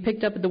cups to be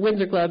picked up at the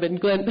Windsor Club in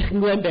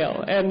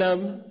Glendale,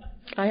 and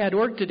I had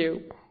work to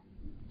do.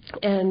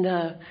 And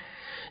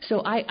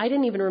so I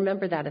didn't even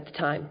remember that at the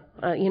time.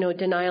 You know,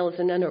 denial is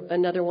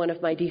another one of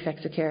my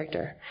defects of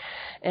character.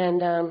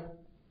 And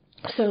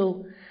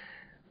so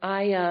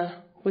I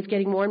was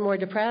getting more and more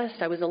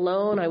depressed. I was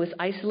alone. I was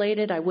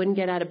isolated. I wouldn't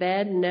get out of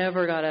bed,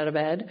 never got out of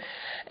bed.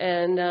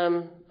 And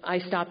I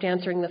stopped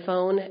answering the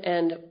phone.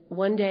 And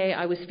one day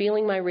I was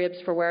feeling my ribs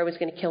for where I was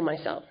going to kill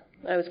myself.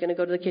 I was going to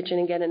go to the kitchen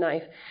and get a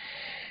knife.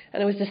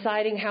 And I was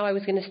deciding how I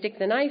was going to stick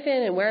the knife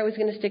in and where I was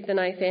going to stick the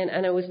knife in.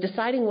 And I was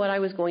deciding what I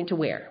was going to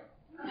wear.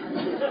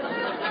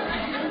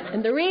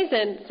 And the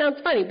reason, sounds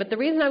funny, but the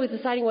reason I was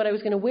deciding what I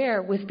was going to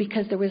wear was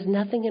because there was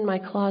nothing in my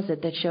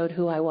closet that showed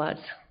who I was.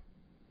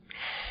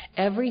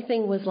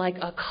 Everything was like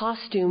a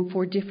costume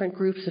for different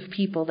groups of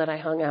people that I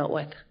hung out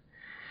with.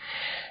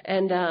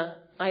 And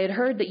I had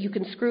heard that you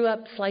can screw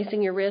up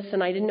slicing your wrists,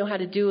 and I didn't know how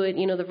to do it,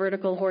 you know, the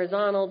vertical,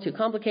 horizontal, too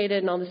complicated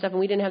and all this stuff, and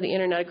we didn't have the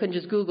internet. I couldn't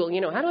just Google,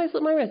 you know, how do I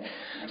slip my wrist?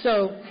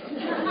 So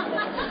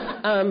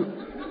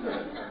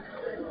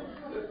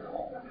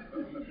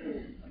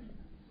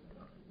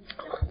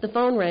the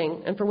phone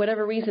rang, and for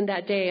whatever reason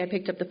that day I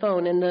picked up the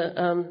phone,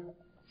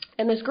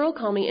 and this girl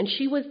called me, and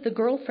she was the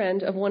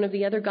girlfriend of one of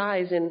the other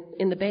guys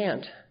in the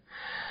band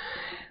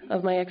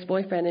of my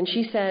ex-boyfriend, and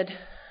she said,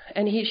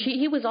 and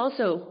he was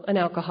also an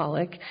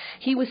alcoholic.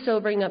 He was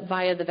sobering up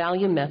via the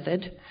Valium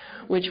method,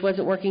 which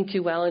wasn't working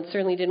too well and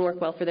certainly didn't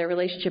work well for their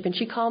relationship. And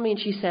she called me and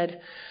she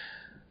said,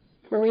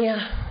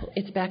 Maria,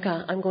 it's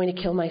Becca. I'm going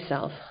to kill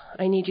myself.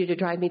 I need you to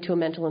drive me to a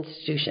mental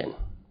institution.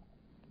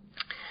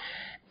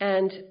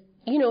 And,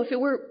 if it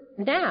were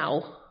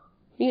now,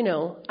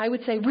 I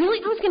would say,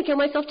 really? I was going to kill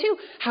myself too.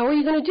 How are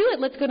you going to do it?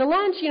 Let's go to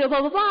lunch, blah,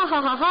 blah, blah,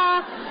 ha, ha,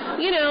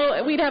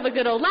 ha. We'd have a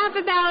good old laugh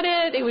about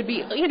it. It would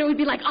be, we'd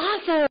be like,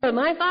 awesome,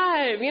 high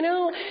five,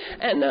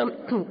 And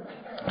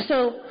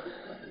so,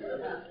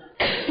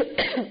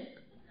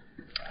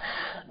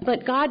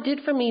 but God did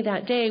for me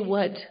that day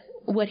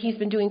what he's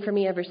been doing for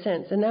me ever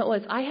since. And that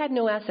was, I had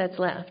no assets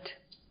left.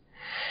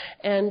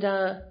 And,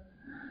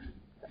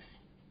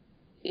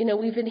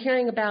 we've been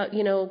hearing about,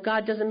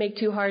 God doesn't make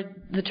too hard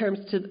the terms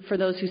for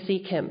those who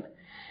seek him.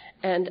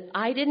 And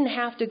I didn't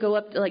have to go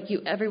up,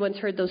 everyone's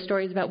heard those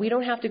stories about, we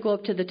don't have to go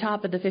up to the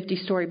top of the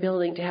 50-story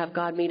building to have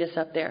God meet us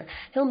up there.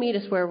 He'll meet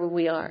us wherever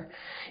we are.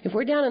 If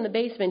we're down in the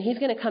basement, he's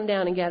going to come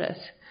down and get us.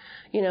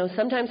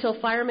 Sometimes he'll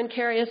fireman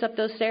carry us up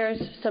those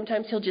stairs.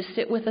 Sometimes he'll just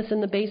sit with us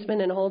in the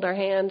basement and hold our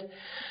hand.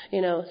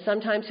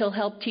 Sometimes he'll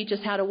help teach us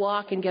how to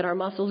walk and get our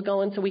muscles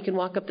going so we can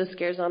walk up the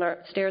stairs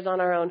on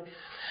our own.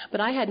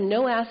 But I had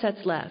no assets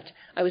left.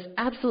 I was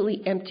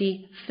absolutely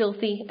empty,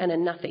 filthy, and a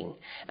nothing.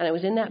 And I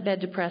was in that bed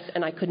depressed,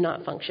 and I could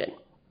not function.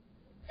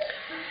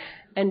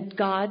 And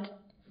God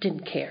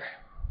didn't care.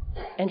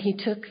 And he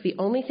took the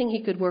only thing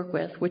he could work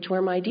with, which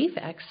were my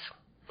defects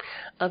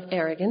of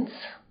arrogance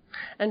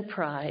and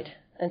pride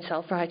and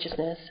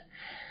self-righteousness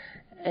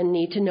and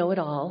need to know it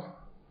all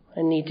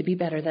and need to be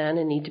better than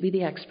and need to be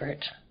the expert.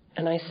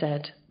 And I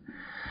said,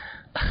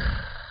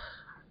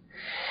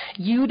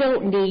 you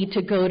don't need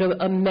to go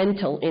to a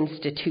mental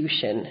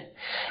institution.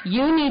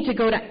 You need to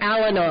go to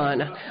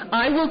Al-Anon.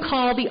 I will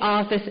call the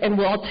office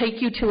and I'll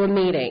take you to a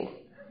meeting.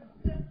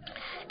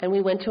 And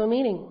we went to a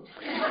meeting.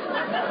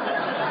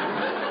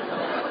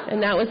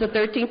 And that was the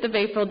 13th of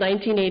April,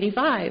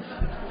 1985.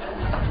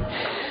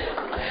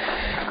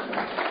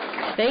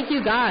 Thank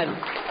you, God.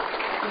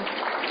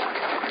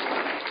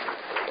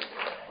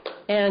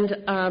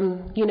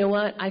 And you know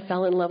what? I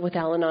fell in love with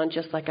Al-Anon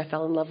just like I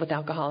fell in love with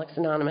Alcoholics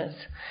Anonymous.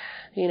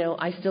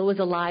 I still was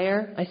a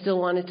liar. I still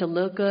wanted to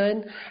look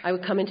good. I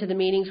would come into the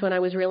meetings when I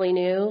was really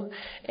new,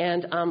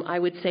 and I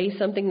would say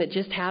something that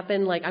just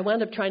happened. Like, I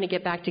wound up trying to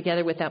get back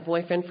together with that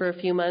boyfriend for a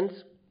few months.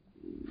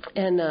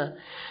 And,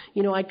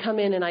 I'd come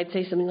in and I'd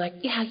say something like,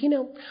 yeah,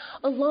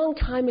 a long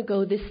time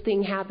ago this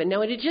thing happened.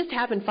 Now, it had just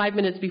happened 5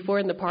 minutes before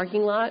in the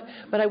parking lot,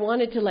 but I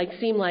wanted to,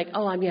 seem like,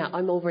 oh,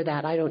 I'm over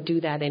that. I don't do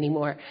that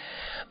anymore.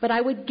 But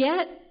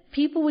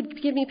people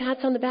would give me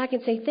pats on the back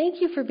and say,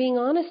 thank you for being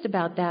honest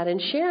about that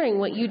and sharing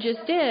what you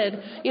just did,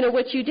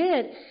 what you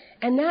did.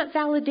 And that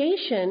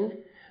validation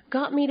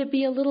got me to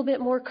be a little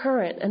bit more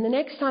current. And the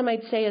next time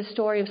I'd say a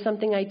story of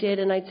something I did,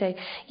 and I'd say,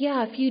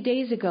 yeah, a few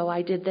days ago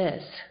I did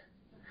this.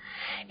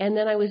 And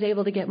then I was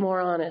able to get more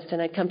honest,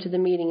 and I'd come to the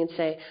meeting and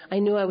say, I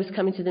knew I was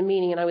coming to the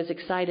meeting and I was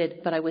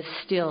excited, but I was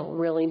still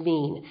really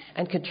mean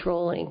and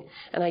controlling.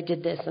 And I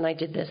did this, and I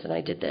did this, and I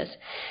did this.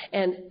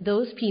 And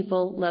those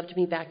people loved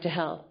me back to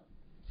hell.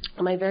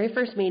 On my very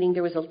first meeting,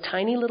 there was a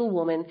tiny little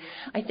woman.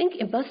 I think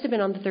it must have been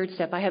on the third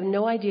step. I have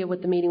no idea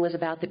what the meeting was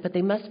about, but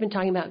they must have been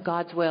talking about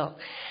God's will.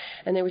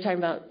 And they were talking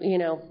about,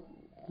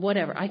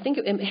 whatever. I think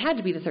it had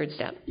to be the third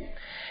step.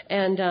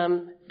 And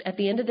at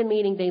the end of the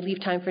meeting, they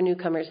leave time for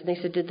newcomers. And they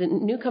said, did the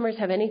newcomers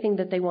have anything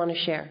that they want to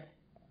share?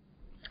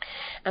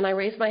 And I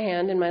raised my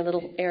hand in my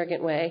little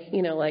arrogant way,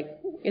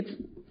 it's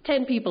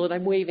 10 people and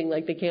I'm waving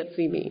like they can't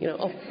see me,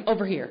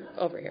 over here.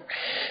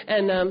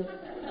 And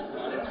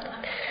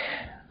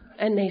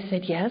they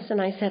said yes, and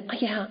I said,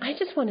 yeah, I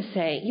just want to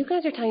say, you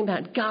guys are talking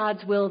about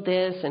God's will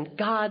this and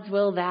God's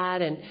will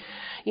that, and,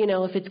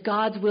 if it's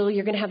God's will,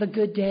 you're going to have a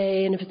good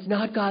day, and if it's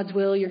not God's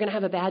will, you're going to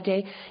have a bad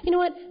day. You know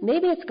what?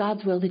 Maybe it's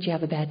God's will that you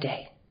have a bad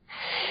day.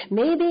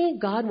 Maybe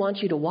God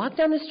wants you to walk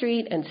down the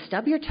street and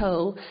stub your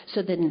toe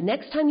so that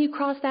next time you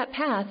cross that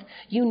path,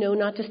 you know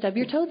not to stub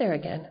your toe there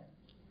again.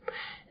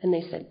 And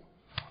they said,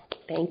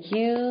 thank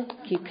you,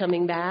 keep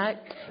coming back,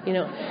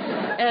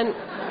 and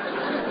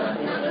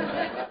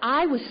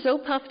I was so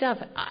puffed up,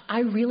 I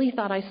really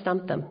thought I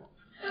stumped them.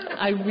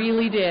 I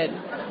really did.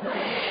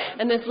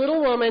 And this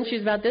little woman, she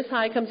was about this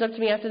high, comes up to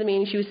me after the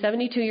meeting. She was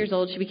 72 years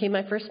old. She became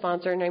my first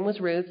sponsor. Her name was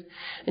Ruth.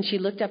 And she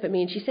looked up at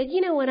me and she said,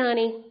 you know what,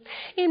 honey?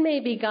 It may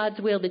be God's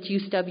will that you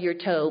stub your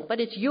toe, but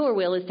it's your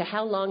will as to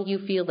how long you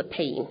feel the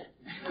pain.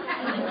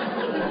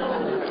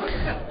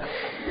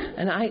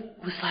 And I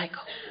was like,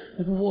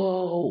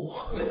 whoa.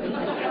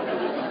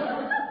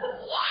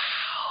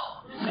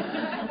 Wow.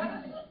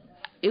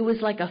 It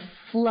was like a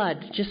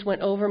flood just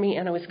went over me,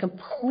 and I was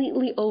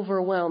completely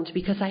overwhelmed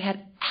because I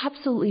had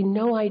absolutely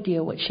no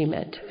idea what she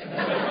meant.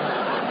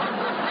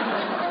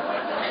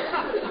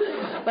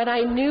 But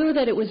I knew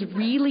that it was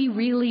really,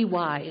 really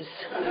wise.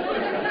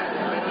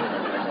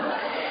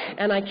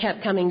 And I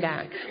kept coming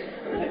back.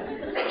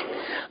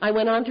 I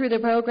went on through the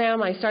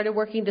program. I started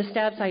working the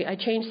steps. I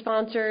changed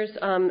sponsors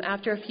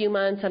after a few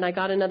months, and I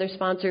got another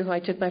sponsor who I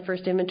took my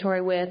first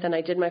inventory with, and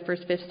I did my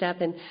first 5th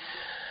step. And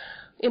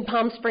in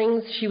Palm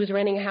Springs, she was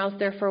renting a house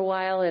there for a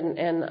while,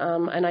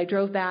 and I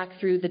drove back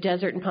through the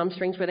desert in Palm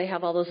Springs where they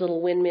have all those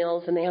little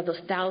windmills, and they have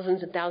those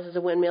thousands and thousands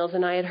of windmills.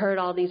 And I had heard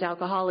all these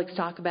alcoholics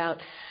talk about,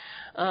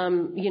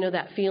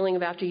 that feeling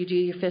of after you do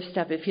your 5th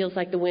step, it feels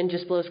like the wind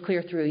just blows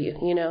clear through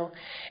you,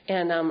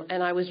 And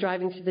I was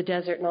driving through the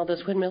desert, and all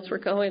those windmills were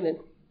going, and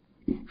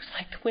it was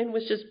like the wind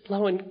was just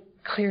blowing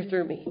clear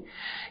through me.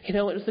 It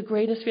was the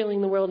greatest feeling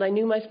in the world. I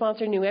knew my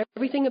sponsor knew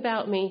everything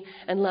about me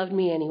and loved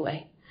me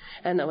anyway.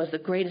 And that was the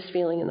greatest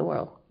feeling in the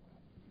world.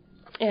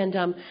 And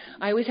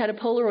I always had a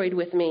Polaroid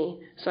with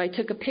me, so I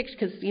took a picture,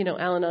 because,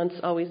 Al-Anons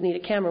always need a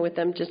camera with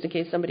them just in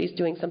case somebody's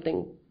doing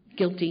something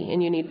guilty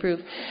and you need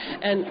proof,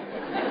 and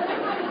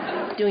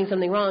doing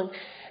something wrong.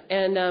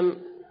 And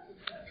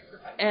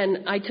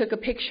I took a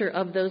picture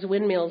of those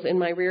windmills in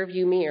my rear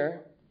view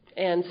mirror.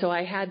 And so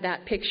I had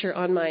that picture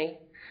on my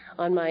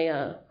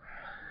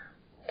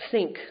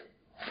sink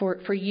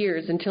for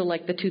years, until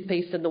like the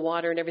toothpaste and the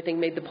water and everything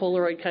made the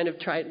Polaroid kind of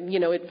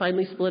it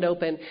finally split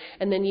open.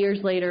 And then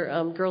years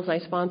later, girls I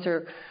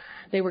sponsor,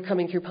 they were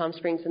coming through Palm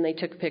Springs, and they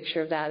took a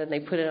picture of that, and they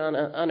put it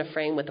on a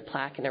frame with a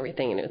plaque and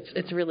everything, and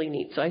it's really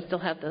neat. So I still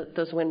have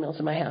those windmills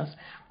in my house.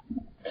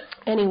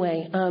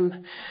 Anyway,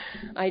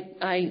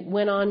 I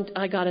went on.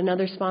 I got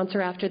another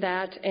sponsor after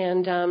that,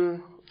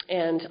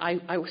 and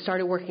I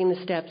started working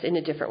the steps in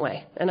a different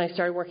way. And I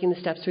started working the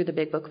steps through the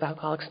Big Book of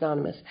Alcoholics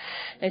Anonymous.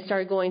 I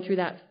started going through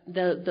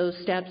those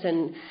steps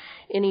and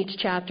in each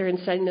chapter, and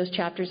studying those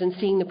chapters and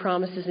seeing the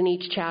promises in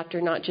each chapter,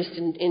 not just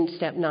in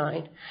step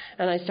 9.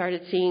 And I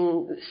started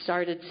seeing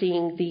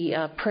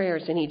the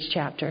prayers in each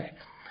chapter.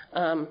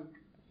 And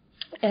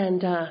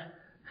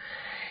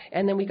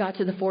then we got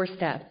to the 4th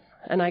step.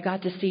 And I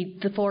got to see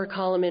the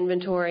 4-column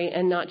inventory,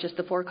 and not just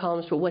the 4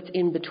 columns, but what's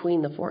in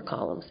between the 4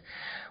 columns.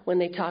 When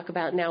they talk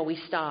about now we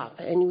stop,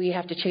 and we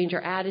have to change our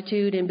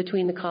attitude in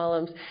between the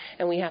columns,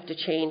 and we have to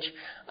change,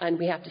 and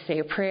we have to say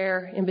a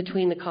prayer in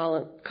between the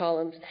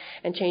columns,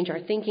 and change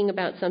our thinking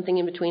about something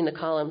in between the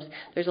columns.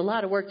 There's a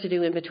lot of work to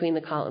do in between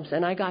the columns,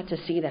 and I got to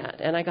see that,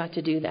 and I got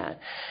to do that,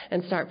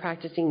 and start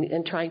practicing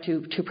and trying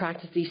to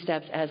practice these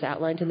steps as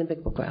outlined in the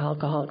Big Book of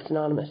Alcoholics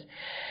Anonymous.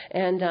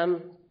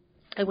 And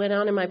I went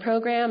on in my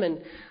program, and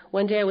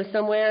one day I was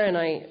somewhere, and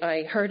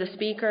I heard a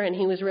speaker, and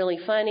he was really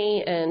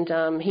funny,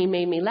 and he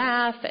made me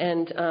laugh,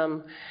 and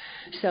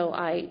so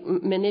I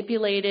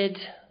manipulated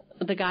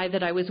the guy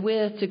that I was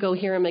with to go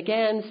hear him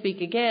again,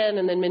 speak again,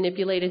 and then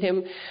manipulated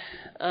him.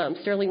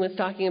 Sterling was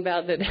talking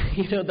about that,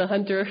 the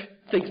hunter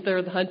thinks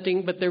they're the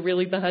hunting, but they're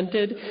really the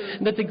hunted.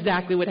 And that's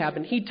exactly what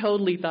happened. He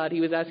totally thought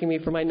he was asking me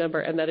for my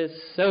number, and that is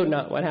so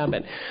not what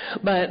happened.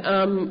 But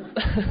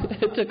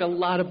it took a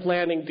lot of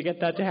planning to get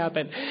that to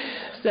happen.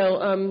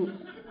 So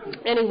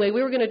anyway,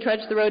 we were going to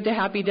trudge the road to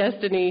happy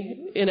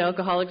destiny in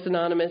Alcoholics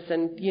Anonymous,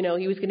 and, he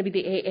was going to be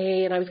the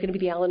AA, and I was going to be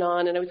the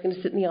Al-Anon, and I was going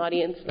to sit in the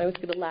audience, and I was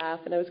going to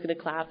laugh, and I was going to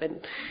clap, and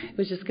it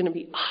was just going to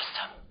be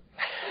awesome.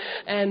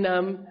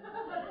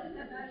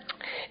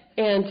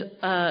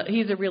 And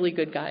he's a really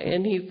good guy,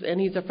 and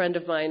he's a friend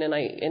of mine,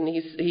 and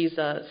he's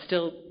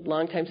still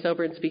long time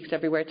sober and speaks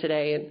everywhere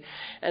today,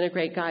 and a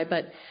great guy.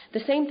 But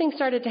the same thing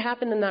started to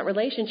happen in that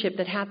relationship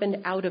that happened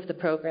out of the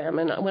program.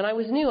 And when I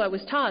was new, I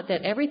was taught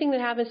that everything that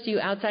happens to you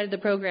outside of the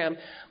program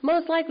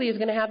most likely is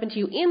going to happen to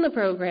you in the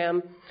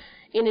program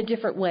in a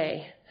different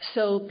way.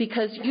 So,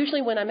 because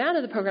usually when I'm out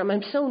of the program,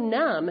 I'm so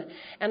numb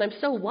and I'm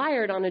so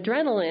wired on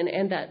adrenaline,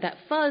 and that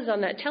fuzz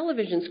on that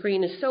television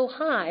screen is so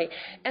high,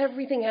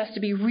 everything has to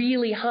be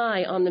really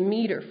high on the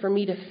meter for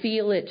me to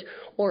feel it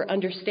or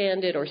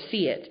understand it or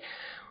see it.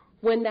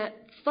 When that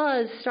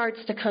fuzz starts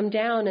to come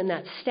down and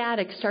that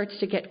static starts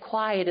to get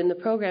quiet in the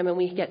program and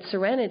we get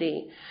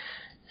serenity,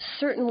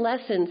 certain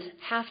lessons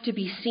have to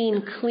be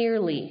seen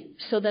clearly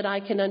so that I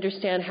can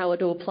understand how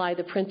to apply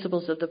the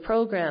principles of the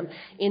program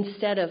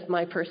instead of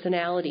my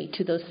personality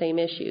to those same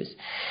issues.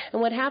 And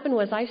what happened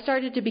was I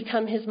started to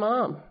become his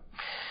mom.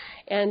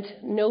 And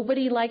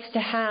nobody likes to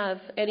have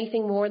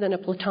anything more than a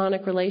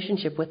platonic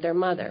relationship with their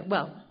mother.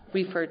 Well,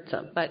 we've heard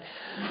some, but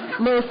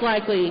most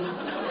likely,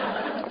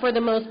 for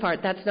the most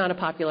part, that's not a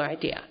popular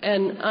idea.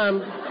 And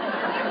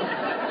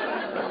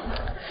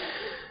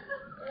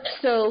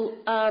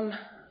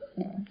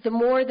the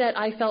more that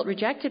I felt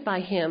rejected by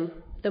him,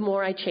 the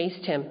more I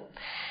chased him,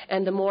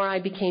 and the more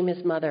I became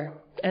his mother,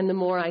 and the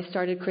more I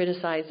started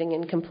criticizing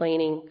and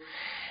complaining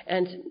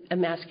and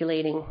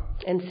emasculating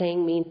and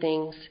saying mean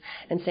things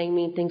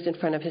in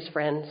front of his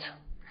friends,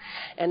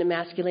 and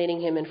emasculating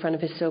him in front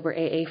of his sober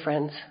AA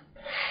friends.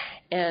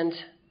 And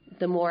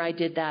the more I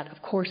did that,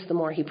 of course, the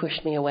more he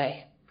pushed me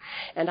away,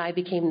 and I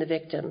became the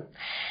victim.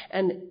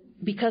 And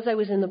because I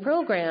was in the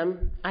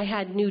program, I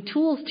had new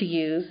tools to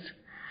use.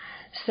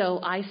 So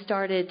I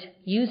started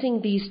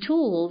using these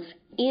tools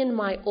in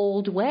my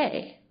old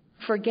way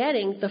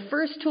forgetting the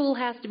first tool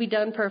has to be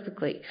done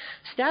perfectly.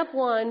 Step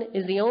 1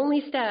 is the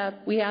only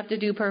step we have to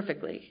do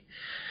perfectly.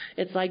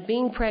 It's like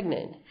being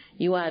pregnant.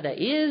 You either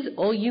is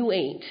or you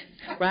ain't,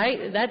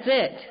 right? That's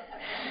it.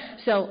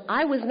 So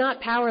I was not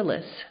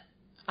powerless.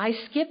 I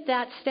skipped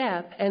that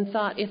step and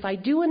thought, if I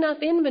do enough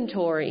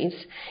inventories,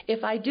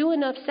 if I do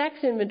enough sex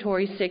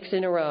inventories 6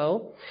 in a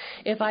row,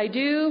 if I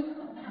do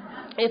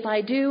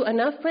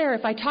enough prayer,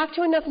 if I talk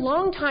to enough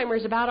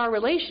long-timers about our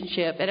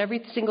relationship at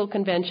every single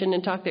convention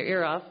and talk their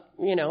ear off,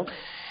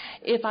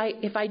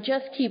 if I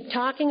just keep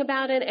talking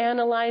about it,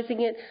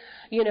 analyzing it,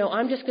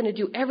 I'm just going to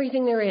do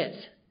everything there is.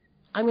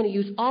 I'm going to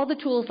use all the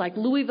tools like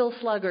Louisville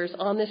Sluggers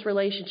on this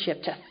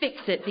relationship to fix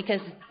it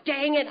because,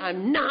 dang it,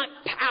 I'm not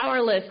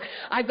powerless.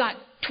 I've got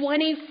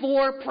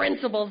 24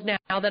 principles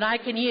now that I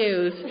can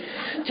use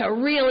to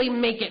really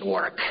make it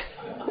work.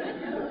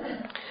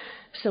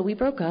 So we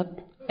broke up,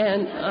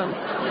 and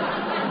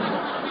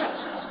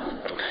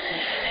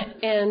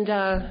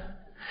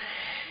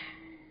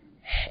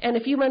a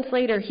few months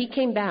later, he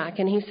came back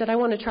and he said, I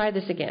want to try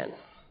this again.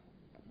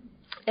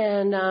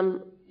 And,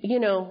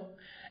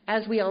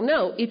 as we all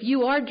know, if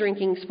you are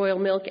drinking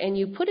spoiled milk and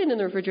you put it in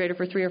the refrigerator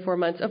for 3 or 4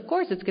 months, of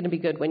course it's going to be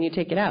good when you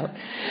take it out.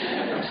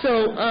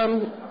 So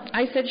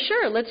I said,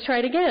 sure, let's try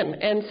it again.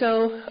 And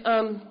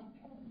so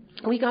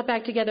we got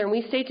back together, and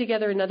we stayed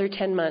together another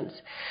 10 months.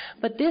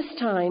 But this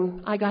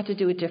time, I got to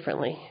do it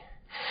differently.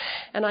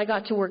 And I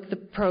got to work the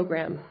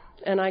program,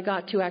 and I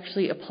got to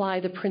actually apply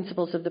the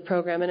principles of the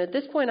program. And at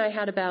this point, I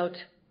had about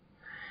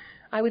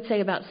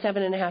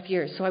 7.5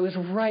 years. So I was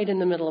right in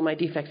the middle of my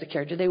defects of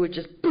character. They were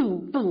just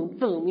boom, boom,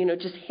 boom,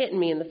 just hitting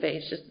me in the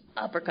face, just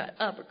uppercut,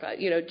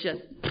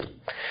 just.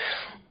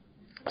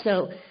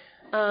 So,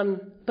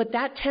 but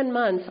that 10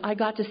 months, I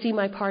got to see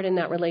my part in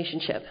that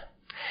relationship.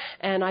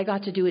 And I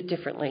got to do it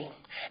differently.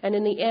 And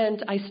in the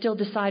end, I still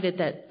decided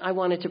that I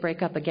wanted to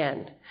break up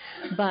again.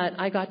 But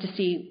I got to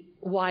see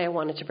why I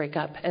wanted to break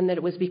up, and that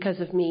it was because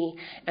of me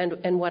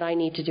and what I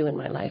need to do in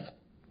my life.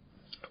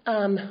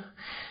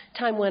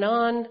 Time went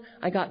on.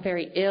 I got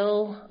very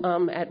ill.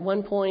 At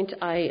one point,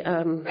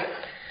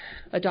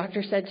 a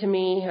doctor said to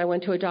me, I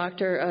went to a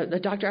doctor. The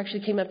doctor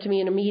actually came up to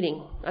me in a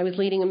meeting. I was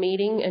leading a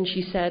meeting, and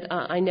she said,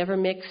 I never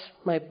mix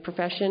my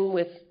profession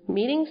with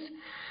meetings,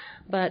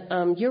 but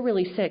you're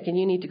really sick, and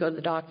you need to go to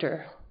the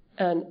doctor,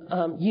 and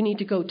you need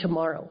to go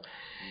tomorrow.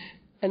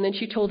 And then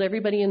she told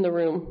everybody in the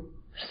room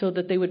so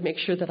that they would make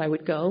sure that I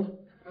would go,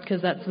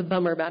 because that's the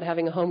bummer about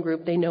having a home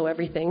group. They know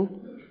everything.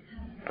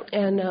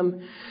 And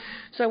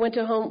so I went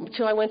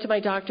to my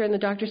doctor, and the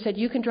doctor said,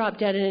 you can drop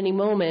dead at any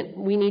moment.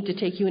 We need to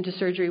take you into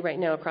surgery right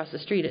now across the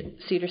street at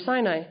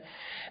Cedars-Sinai.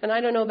 And I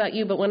don't know about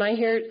you, but when I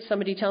hear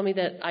somebody tell me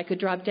that I could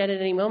drop dead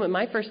at any moment,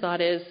 my first thought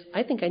is,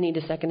 I think I need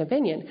a second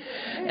opinion.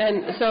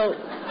 And so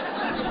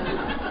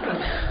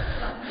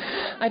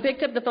I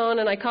picked up the phone,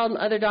 and I called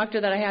another doctor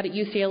that I had at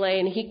UCLA,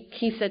 and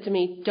he said to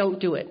me, don't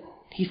do it.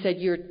 He said,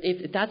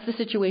 if that's the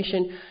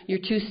situation, you're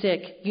too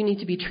sick, you need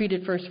to be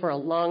treated first for a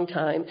long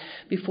time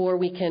before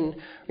we can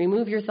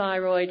remove your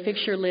thyroid,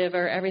 fix your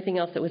liver, everything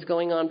else that was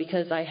going on,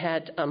 because I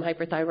had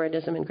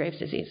hyperthyroidism and Graves'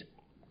 disease.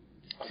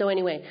 So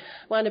anyway,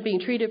 wound up being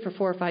treated for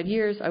 4 or 5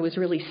 years. I was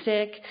really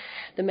sick.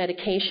 The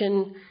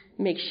medication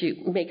makes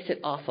it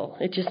awful.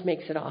 It just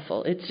makes it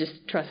awful. It's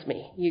just, trust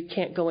me, you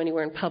can't go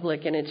anywhere in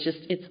public, and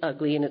it's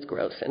ugly and it's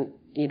gross, and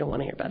you don't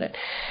want to hear about it.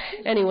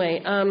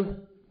 Anyway,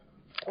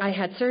 I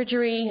had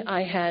surgery.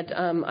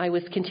 I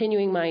was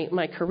continuing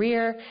my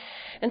career,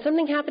 and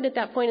something happened at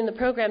that point in the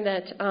program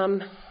that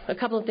a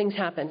couple of things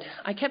happened.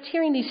 I kept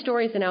hearing these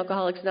stories in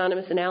Alcoholics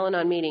Anonymous and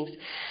Al-Anon meetings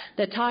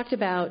that talked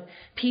about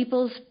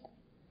people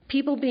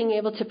being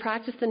able to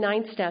practice the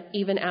 9th step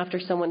even after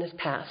someone has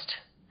passed.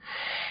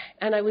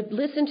 And I would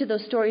listen to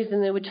those stories,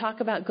 and they would talk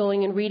about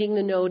going and reading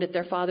the note at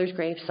their father's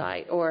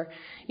gravesite, or,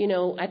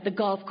 at the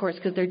golf course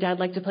because their dad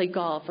liked to play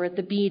golf, or at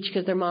the beach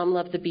because their mom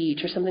loved the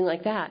beach, or something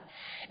like that.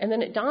 And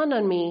then it dawned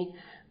on me,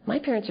 my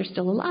parents are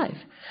still alive.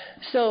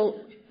 So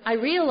I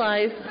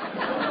realized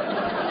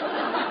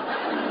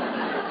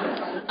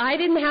I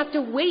didn't have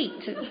to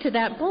wait to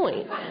that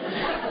point.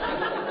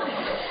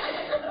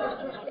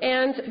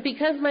 And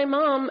because my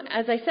mom,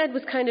 as I said,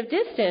 was kind of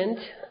distant,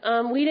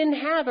 we didn't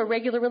have a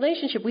regular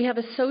relationship. We have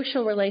a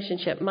social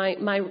relationship. My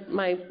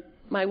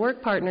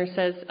work partner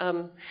says,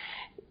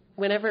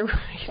 whenever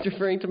he's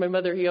referring to my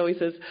mother, he always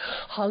says,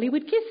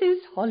 Hollywood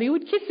kisses,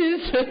 Hollywood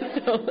kisses.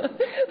 So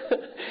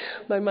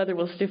my mother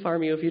will stiff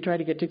arm you if you try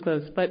to get too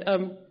close. But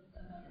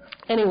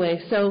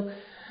anyway, so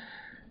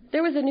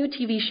there was a new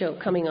TV show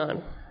coming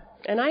on.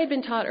 And I had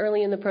been taught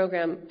early in the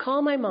program,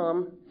 call my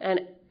mom and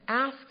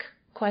ask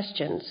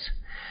questions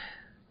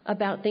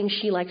about things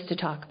she likes to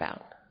talk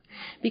about.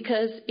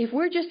 Because if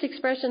we're just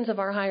expressions of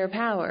our higher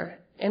power,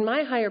 and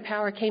my higher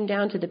power came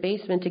down to the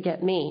basement to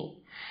get me,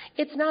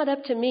 it's not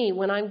up to me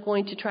when I'm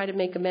going to try to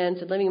make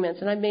amends and living amends,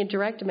 and I've made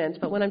direct amends,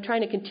 but when I'm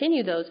trying to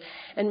continue those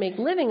and make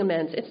living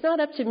amends, it's not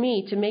up to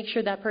me to make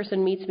sure that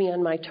person meets me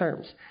on my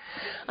terms.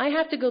 I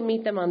have to go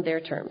meet them on their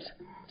terms.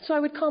 So I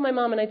would call my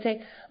mom and I'd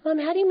say, Mom,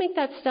 how do you make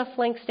that stuffed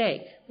flank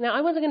steak? Now,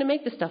 I wasn't going to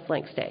make the stuffed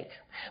flank steak,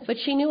 but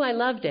she knew I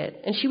loved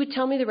it, and she would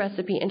tell me the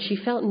recipe, and she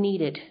felt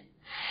needed.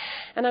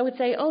 And I would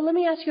say, oh, let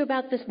me ask you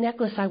about this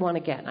necklace I want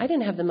to get. I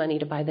didn't have the money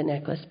to buy the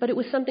necklace, but it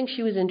was something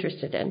she was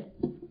interested in.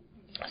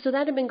 So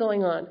that had been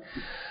going on.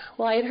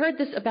 Well, I had heard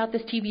about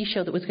this TV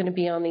show that was going to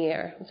be on the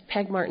air. It's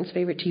Peg Martin's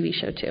favorite TV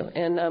show, too.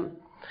 And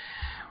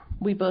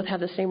we both have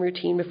the same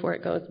routine before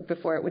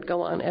it would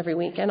go on every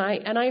week. And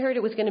I heard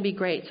it was going to be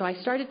great. So I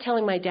started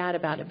telling my dad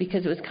about it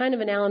because it was kind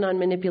of an Al-Anon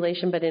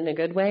manipulation, but in a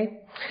good way.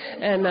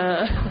 And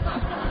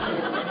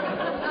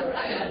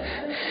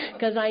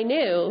because I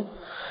know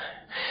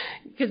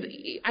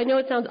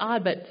it sounds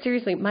odd, but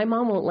seriously, my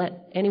mom won't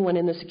let anyone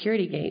in the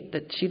security gate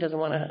that she doesn't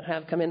want to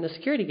have come in the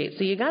security gate.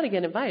 So you got to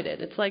get invited.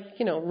 It's like,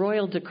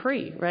 royal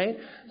decree, right?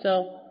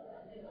 So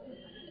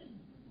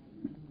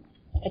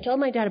I told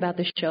my dad about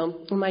this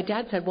show, and my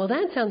dad said, well,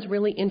 that sounds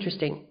really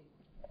interesting.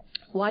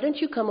 Why don't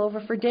you come over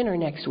for dinner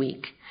next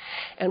week,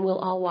 and we'll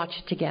all watch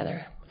it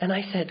together? And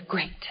I said,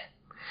 great.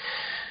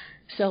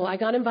 So I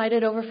got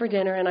invited over for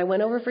dinner, and I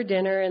went over for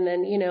dinner, and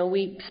then,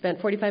 we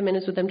spent 45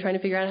 minutes with them trying to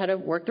figure out how to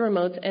work the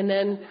remotes, and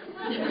then,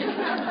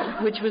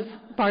 which was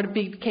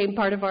became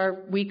part of our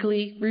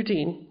weekly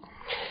routine.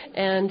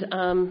 And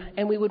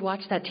we would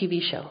watch that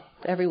TV show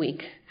every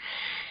week.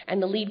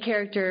 And the lead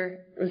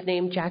character was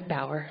named Jack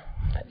Bauer.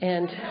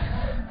 And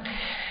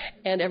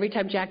every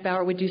time Jack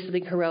Bauer would do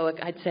something heroic,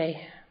 I'd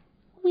say,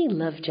 we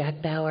love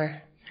Jack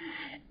Bauer.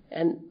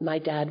 And my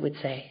dad would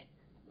say,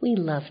 we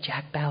love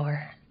Jack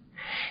Bauer.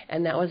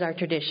 And that was our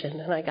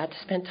tradition. And I got to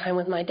spend time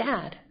with my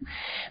dad.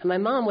 And my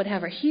mom would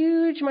have her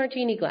huge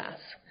martini glass,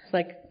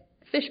 like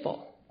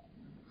fishbowl,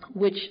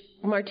 which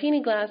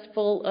martini glass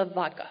full of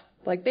vodka,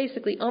 like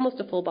basically almost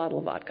a full bottle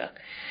of vodka.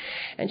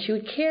 And she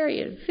would carry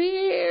it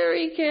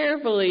very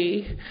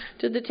carefully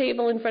to the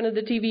table in front of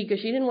the TV because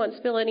she didn't want to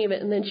spill any of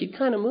it. And then she'd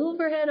kind of move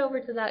her head over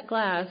to that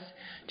glass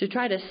to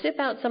try to sip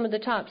out some of the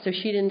top so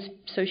she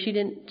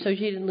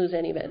didn't lose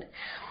any of it.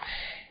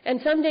 And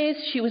some days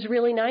she was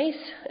really nice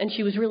and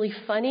she was really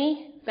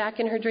funny back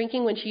in her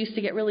drinking when she used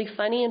to get really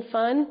funny and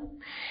fun.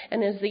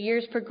 And as the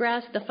years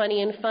progressed, the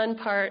funny and fun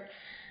part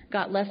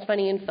got less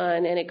funny and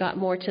fun, and it got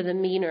more to the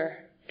meaner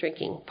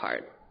drinking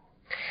part.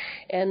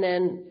 And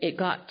then it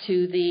got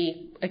to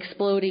the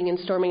exploding and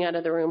storming out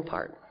of the room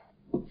part.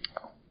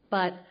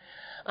 But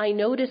I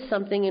noticed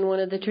something in one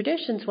of the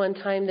traditions one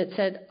time that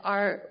said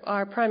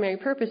our primary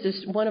purpose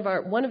is one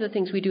of the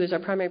things we do as our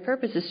primary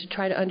purpose is to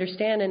try to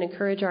understand and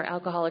encourage our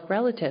alcoholic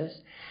relatives.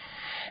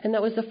 And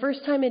that was the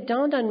first time it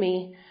dawned on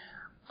me,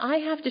 I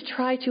have to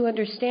try to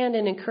understand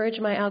and encourage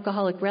my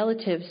alcoholic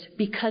relatives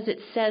because it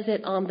says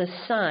it on the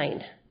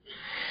sign,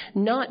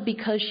 not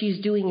because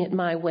she's doing it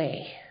my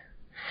way.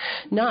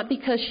 Not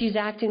because she's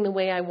acting the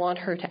way I want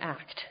her to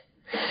act.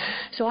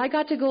 So I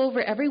got to go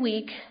over every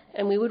week,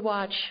 and we would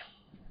watch,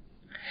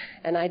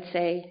 and I'd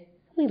say,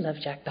 we love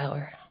Jack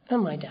Bauer.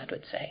 And my dad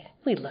would say,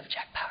 we love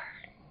Jack Bauer.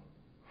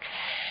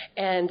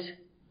 And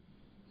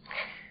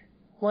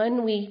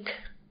one week,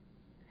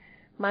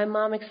 my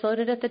mom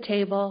exploded at the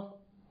table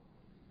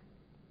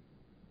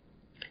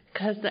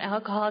because the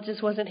alcohol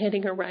just wasn't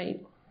hitting her right.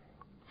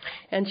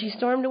 And she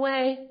stormed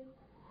away,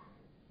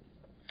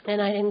 and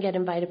I didn't get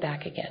invited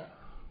back again.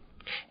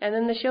 And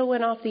then the show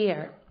went off the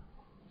air.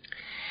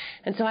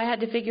 And so I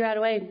had to figure out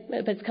a way,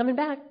 but it's coming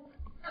back.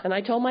 And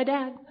I told my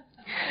dad.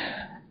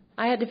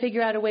 I had to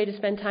figure out a way to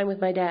spend time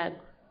with my dad.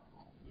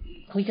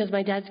 Because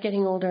my dad's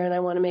getting older and I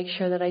want to make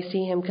sure that I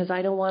see him because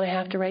I don't want to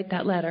have to write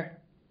that letter.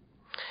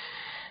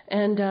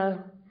 And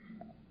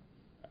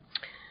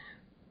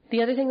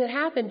the other thing that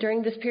happened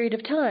during this period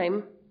of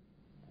time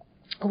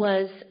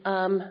was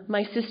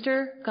my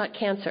sister got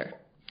cancer.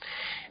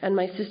 And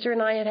my sister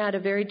and I had had a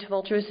very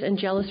tumultuous and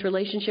jealous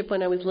relationship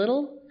when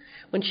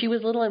she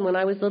was little and when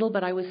I was little,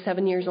 but I was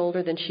 7 years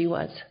older than she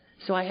was.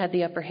 So I had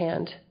the upper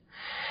hand.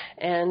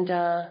 And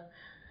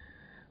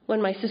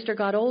when my sister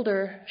got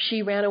older,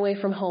 she ran away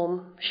from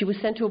home. She was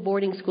sent to a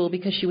boarding school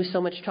because she was so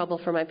much trouble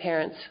for my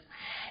parents.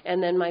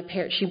 And then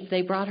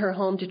they brought her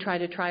home to try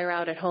her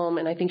out at home,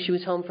 and I think she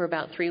was home for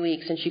about 3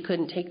 weeks, and she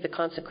couldn't take the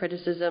constant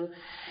criticism.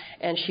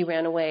 And she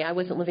ran away. I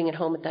wasn't living at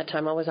home at that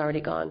time. I was already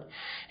gone.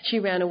 She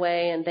ran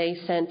away, and they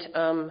sent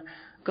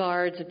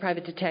guards and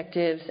private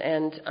detectives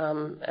and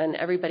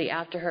everybody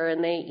after her.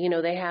 And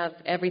they have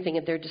everything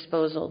at their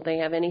disposal. They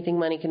have anything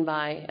money can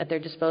buy at their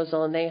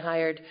disposal. And they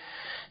hired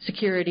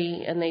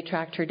security, and they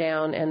tracked her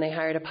down, and they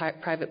hired a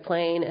private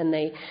plane, and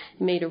they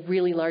made a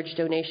really large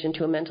donation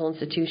to a mental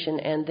institution.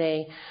 And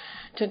they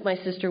took my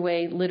sister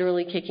away,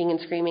 literally kicking and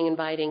screaming and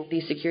biting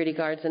these security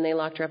guards, and they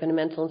locked her up in a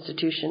mental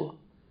institution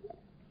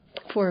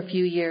for a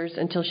few years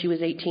until she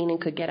was 18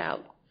 and could get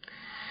out.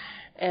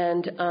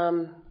 And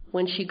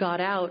when she got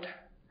out,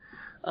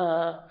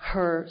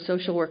 her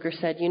social worker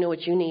said, you know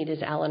what you need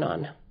is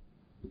Al-Anon.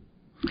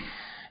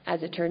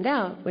 As it turned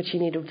out, what she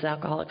needed was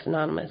Alcoholics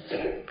Anonymous.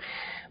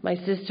 My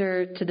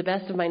sister, to the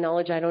best of my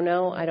knowledge, I don't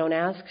know, I don't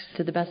ask.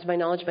 To the best of my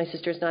knowledge, my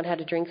sister has not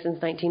had a drink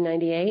since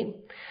 1998.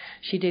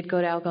 She did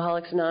go to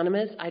Alcoholics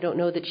Anonymous. I don't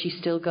know that she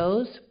still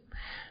goes.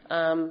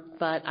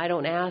 but I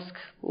don't ask,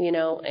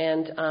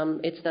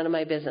 and it's none of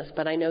my business.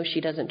 But I know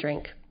she doesn't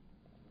drink.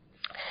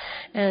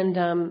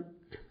 And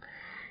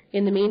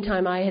in the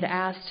meantime,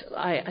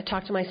 I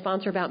talked to my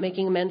sponsor about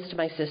making amends to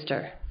my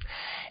sister.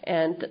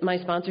 And my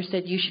sponsor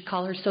said, you should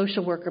call her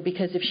social worker,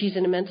 because if she's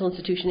in a mental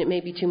institution, it may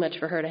be too much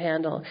for her to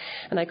handle.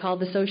 And I called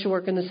the social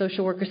worker, and the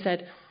social worker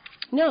said,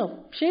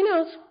 no, she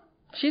knows.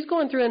 She's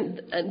going through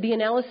the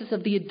analysis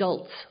of the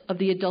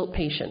adult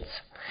patients.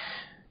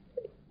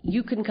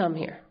 You can come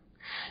here.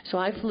 So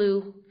I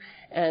flew,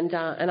 and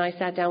I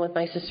sat down with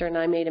my sister, and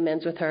I made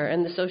amends with her.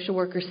 And the social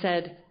worker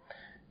said,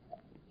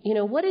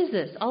 what is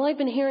this? All I've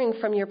been hearing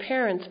from your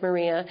parents,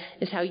 Maria,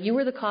 is how you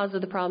were the cause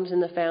of the problems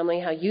in the family,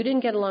 how you didn't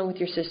get along with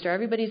your sister.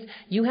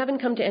 You haven't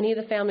come to any of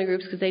the family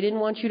groups because they didn't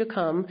want you to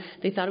come.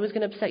 They thought it was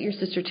going to upset your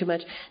sister too much.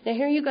 Now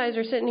here you guys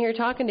are sitting here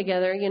talking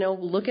together,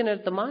 looking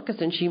at the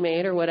moccasin she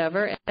made or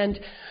whatever, and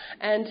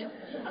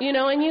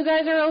you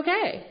guys are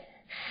okay.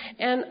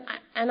 And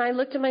I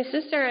looked at my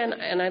sister,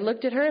 and I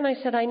looked at her, and I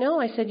said, I know.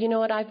 I said, you know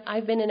what,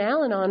 I've been in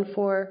Al-Anon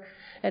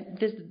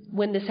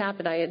when this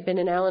happened, I had been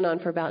in Al-Anon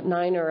for about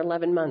 9 or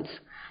 11 months.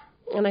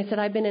 And I said,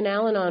 I've been in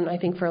Al-Anon, I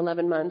think, for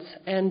 11 months.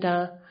 And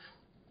I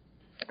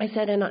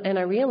said, and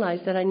I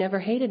realized that I never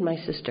hated my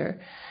sister.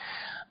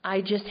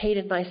 I just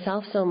hated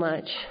myself so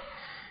much.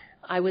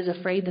 I was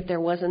afraid that there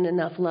wasn't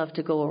enough love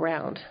to go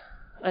around.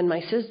 And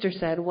my sister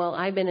said, well,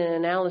 I've been in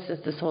analysis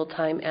this whole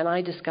time, and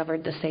I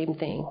discovered the same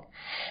thing.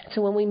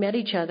 So when we met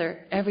each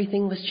other,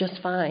 everything was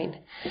just fine.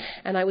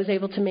 And I was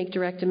able to make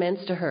direct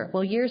amends to her.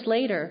 Well, years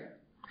later,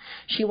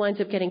 she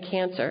winds up getting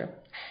cancer,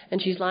 and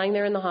she's lying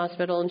there in the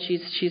hospital, and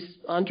she's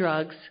on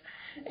drugs,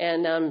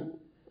 and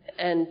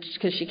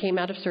because she came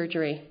out of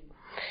surgery,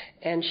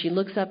 and she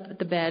looks up at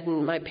the bed,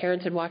 and my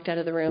parents had walked out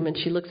of the room, and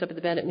she looks up at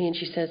the bed at me, and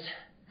she says,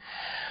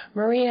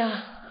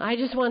 Maria, I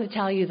just want to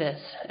tell you this,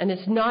 and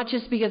it's not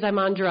just because I'm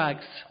on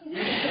drugs,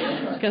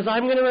 because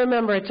I'm going to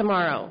remember it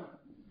tomorrow.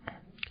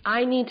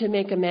 I need to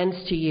make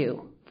amends to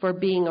you for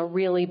being a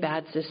really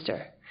bad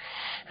sister.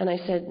 And I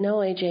said, no,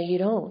 AJ, you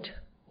don't.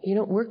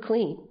 We're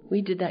clean.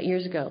 We did that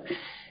years ago.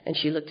 And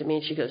she looked at me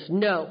and she goes,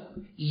 no,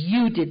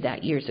 you did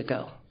that years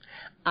ago.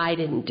 I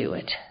didn't do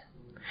it.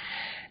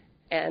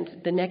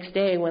 And the next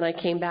day when I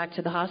came back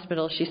to the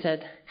hospital, she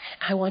said,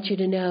 I want you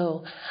to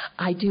know,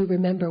 I do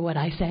remember what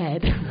I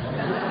said.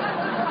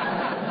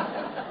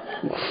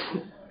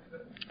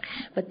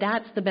 But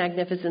that's the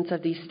magnificence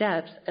of these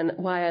steps, and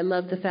why I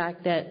love the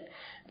fact that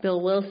Bill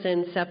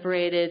Wilson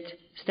separated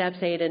steps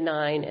 8 and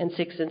 9 and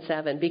 6 and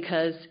 7,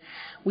 because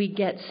we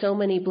get so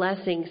many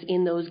blessings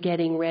in those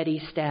getting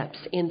ready steps,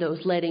 in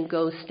those letting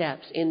go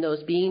steps, in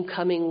those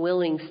becoming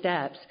willing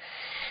steps,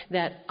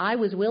 that I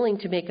was willing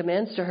to make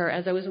amends to her,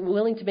 as I was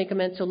willing to make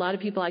amends to a lot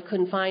of people I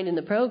couldn't find in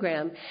the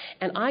program,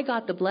 and I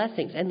got the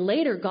blessings. And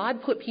later,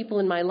 God put people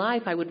in my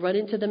life. I would run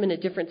into them in a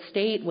different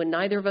state when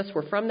neither of us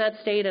were from that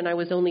state, and I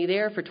was only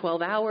there for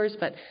 12 hours,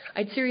 but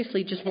I'd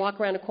seriously just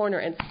walk around a corner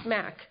and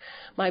smack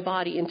my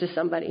body into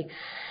somebody.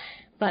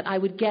 But I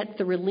would get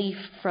the relief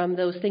from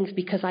those things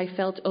because I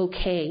felt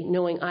okay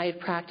knowing I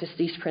had practiced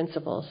these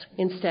principles,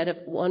 instead of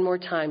one more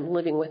time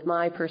living with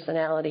my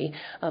personality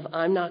of,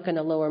 I'm not going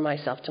to lower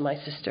myself to my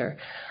sister.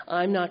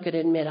 I'm not going to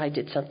admit I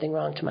did something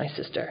wrong to my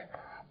sister.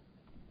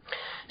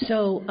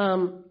 So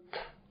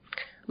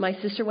my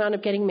sister wound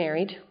up getting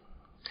married.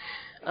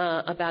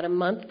 About a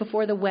month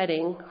before the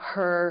wedding,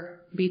 her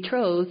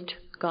betrothed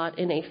got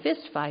in a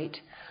fist fight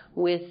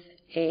with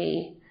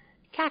a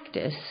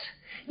cactus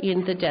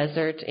in the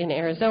desert in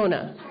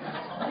Arizona.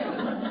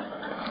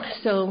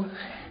 So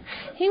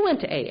he went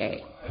to AA.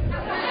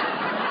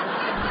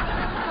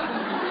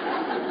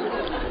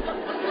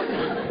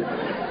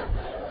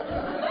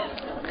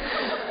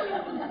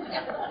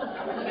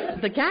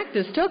 The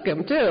cactus took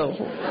him too.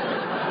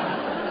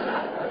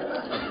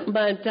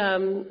 But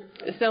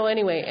so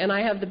anyway, and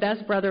I have the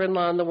best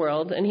brother-in-law in the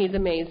world, and he's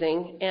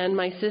amazing. And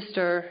my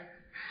sister,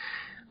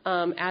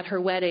 at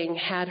her wedding,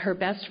 had her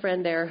best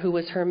friend there, who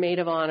was her maid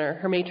of honor,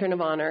 her matron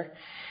of honor,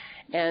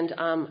 and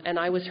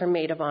I was her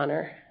maid of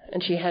honor,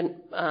 and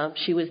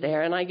she was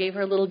there, and I gave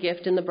her a little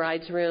gift in the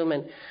bride's room,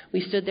 and we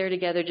stood there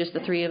together, just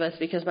the three of us,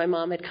 because my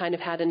mom had kind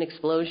of had an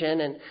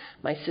explosion, and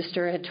my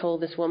sister had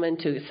told this woman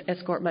to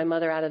escort my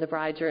mother out of the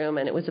bride's room,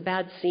 and it was a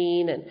bad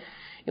scene, and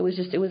it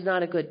was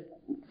not a good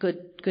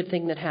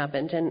thing that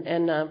happened,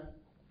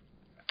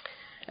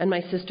 and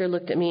my sister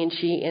looked at me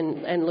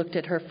and looked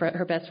at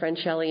her best friend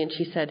Shelley, and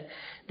she said,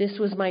 this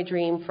was my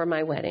dream for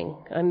my wedding.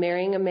 I'm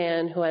marrying a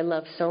man who I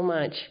love so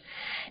much,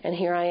 and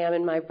here I am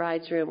in my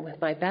bride's room with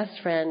my best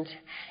friend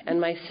and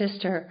my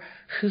sister,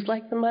 who's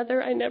like the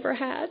mother I never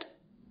had.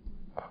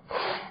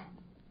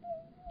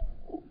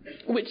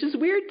 Which is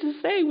weird to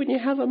say when you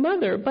have a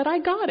mother, but I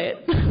got it.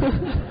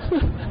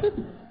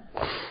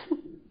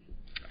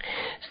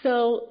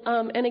 So,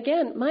 and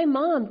again, my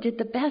mom did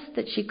the best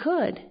that she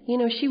could.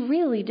 She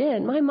really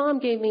did.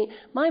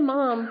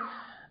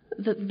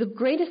 The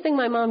greatest thing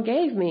my mom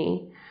gave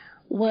me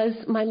was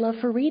my love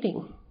for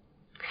reading.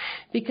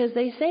 Because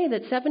they say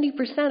that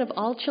 70% of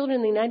all children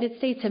in the United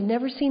States have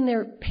never seen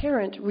their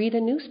parent read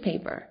a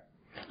newspaper.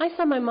 I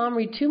saw my mom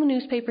read 2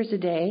 newspapers a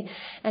day,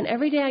 and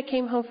every day I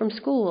came home from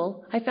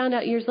school, I found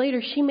out years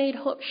later she made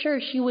sure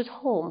she was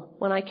home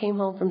when I came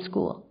home from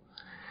school.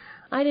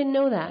 I didn't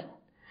know that.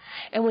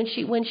 And when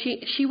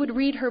she would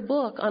read her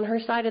book on her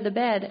side of the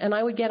bed, and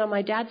I would get on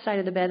my dad's side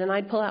of the bed, and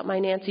I'd pull out my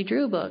Nancy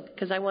Drew book,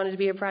 because I wanted to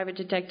be a private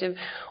detective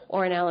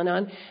or an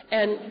Al-Anon,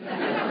 and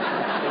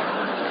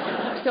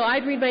so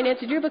I'd read my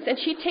Nancy Drew books, and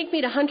she'd take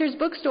me to Hunter's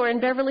bookstore in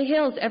Beverly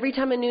Hills every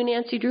time a new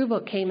Nancy Drew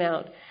book came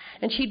out.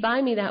 And she'd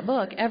buy me that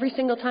book every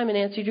single time a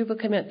Nancy Drew book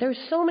came out. There's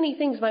so many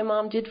things my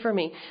mom did for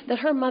me that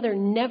her mother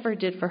never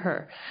did for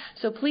her.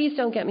 So please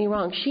don't get me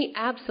wrong. She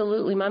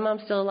absolutely, my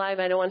mom's still alive.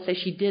 I don't want to say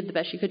she did the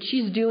best she could.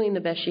 She's doing the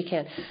best she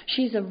can.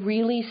 She's a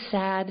really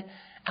sad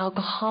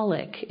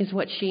alcoholic is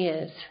what she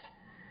is.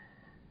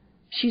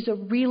 She's a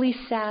really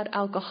sad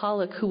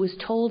alcoholic who was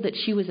told that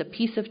she was a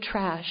piece of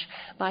trash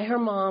by her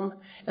mom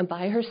and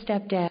by her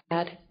stepdad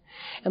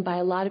and by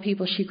a lot of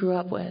people she grew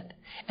up with.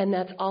 And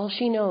that's all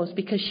she knows,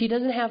 because she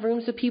doesn't have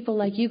rooms of people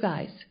like you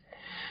guys.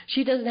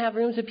 She doesn't have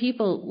rooms of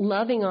people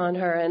loving on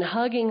her and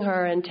hugging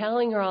her and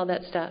telling her all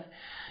that stuff.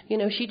 You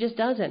know, she just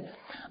doesn't.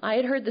 I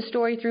had heard the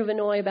story through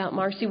Vinoy about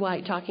Marcy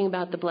White talking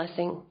about the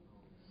blessing,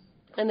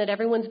 and that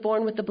everyone's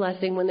born with the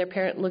blessing when their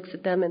parent looks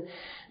at them and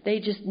they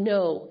just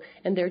know,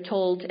 and they're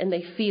told and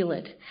they feel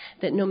it,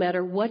 that no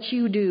matter what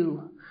you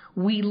do,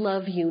 we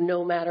love you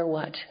no matter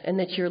what, and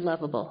that you're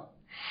lovable.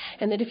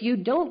 And that if you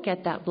don't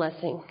get that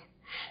blessing,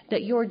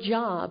 that your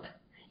job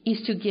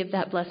is to give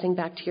that blessing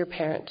back to your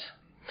parent.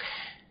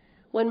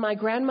 When my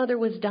grandmother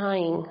was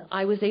dying,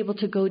 I was able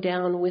to go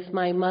down with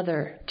my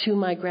mother to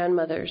my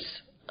grandmother's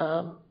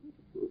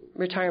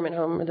retirement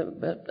home,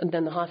 and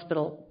then the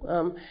hospital.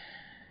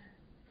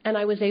 And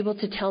I was able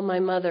to tell my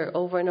mother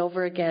over and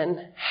over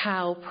again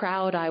how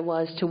proud I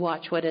was to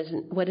watch what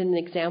an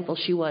example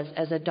she was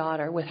as a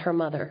daughter with her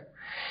mother,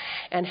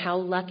 and how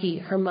lucky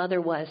her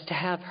mother was to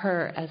have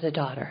her as a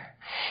daughter,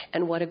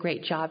 and what a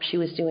great job she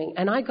was doing.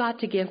 And I got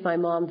to give my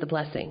mom the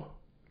blessing.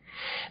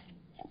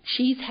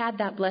 She's had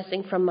that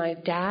blessing from my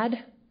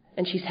dad,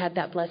 and she's had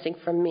that blessing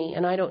from me.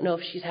 And I don't know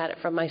if she's had it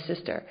from my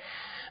sister.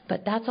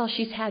 But that's all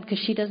she's had, because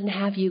she doesn't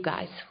have you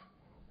guys.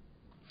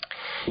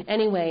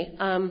 Anyway,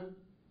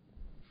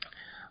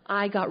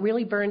 I got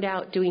really burned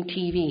out doing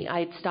TV. I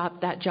had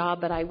stopped that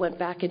job, but I went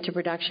back into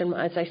production.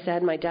 As I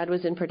said, my dad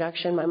was in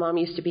production. My mom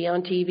used to be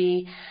on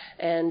TV.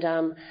 And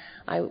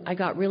I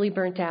got really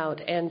burnt out.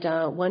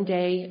 And one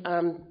day,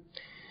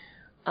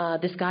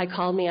 this guy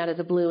called me out of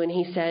the blue, and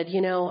he said,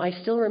 you know, I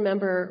still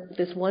remember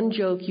this one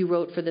joke you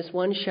wrote for this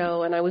one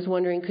show, and I was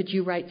wondering, could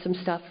you write some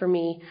stuff for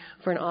me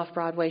for an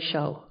off-Broadway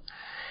show?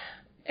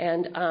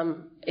 And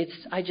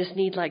I just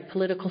need like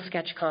political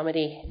sketch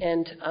comedy,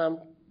 and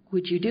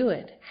would you do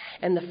it?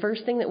 And the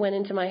first thing that went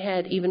into my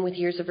head, even with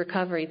years of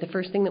recovery, the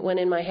first thing that went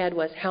in my head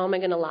was, how am I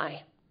going to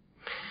lie?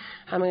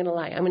 How am I going to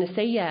lie? I'm going to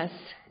say yes.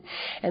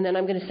 And then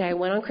I'm going to say I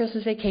went on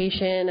Christmas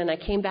vacation and I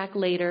came back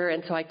later,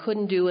 and so I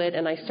couldn't do it,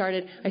 and I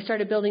started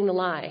building the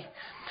lie.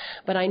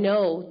 But I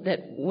know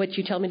that what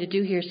you tell me to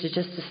do here is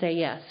just to say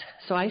yes.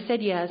 So I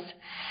said yes,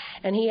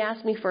 and he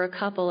asked me for a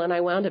couple, and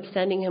I wound up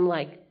sending him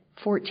like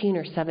 14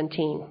 or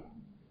 17.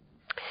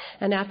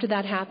 And after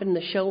that happened,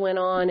 the show went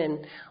on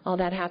and all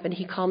that happened.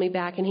 He called me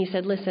back and he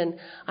said, listen,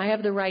 I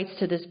have the rights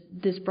to this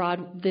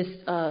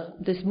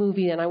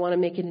movie, and I want to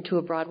make it into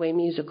a Broadway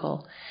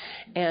musical.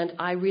 And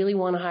I really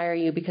want to hire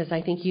you because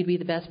I think you'd be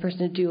the best person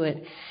to do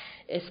it,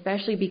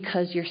 especially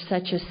because you're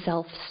such a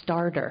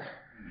self-starter.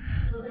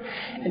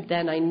 And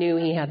then I knew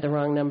he had the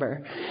wrong number.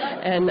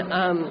 And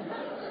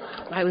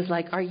I was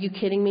like, are you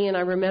kidding me? And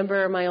I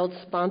remember my old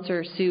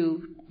sponsor,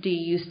 Sue D,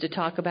 used to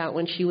talk about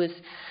when she was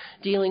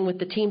dealing with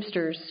the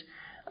Teamsters,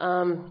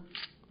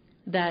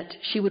 that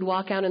she would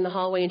walk out in the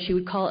hallway and she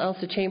would call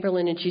Elsa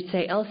Chamberlain and she'd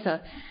say,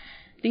 Elsa,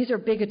 these are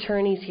big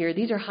attorneys here.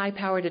 These are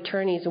high-powered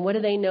attorneys, and what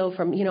do they know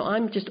from,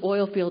 I'm just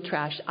oil field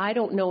trash. I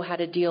don't know how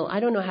to deal. I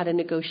don't know how to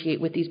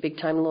negotiate with these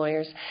big-time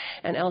lawyers.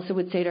 And Elsa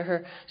would say to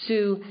her,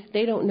 Sue,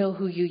 they don't know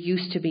who you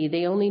used to be.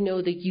 They only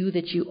know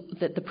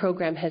that the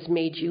program has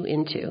made you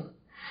into.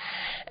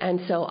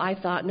 And so I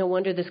thought, no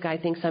wonder this guy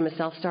thinks I'm a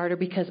self-starter,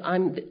 because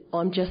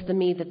I'm just the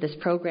me that this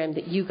program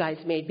that you guys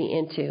made me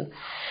into.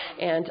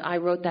 And I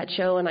wrote that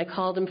show, and I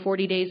called him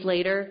 40 days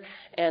later,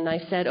 and I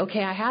said,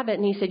 okay, I have it.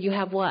 And he said, you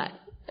have what?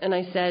 And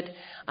I said,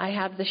 I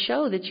have the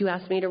show that you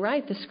asked me to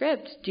write, the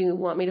script. Do you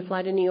want me to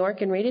fly to New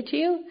York and read it to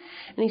you?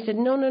 And he said,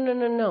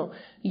 no.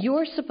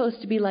 You're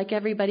supposed to be like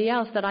everybody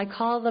else, that I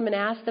call them and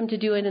ask them to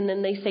do it, and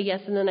then they say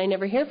yes, and then I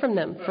never hear from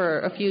them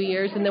for a few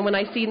years. And then when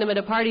I see them at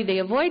a party, they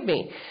avoid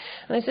me.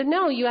 And I said,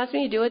 no, you asked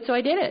me to do it, so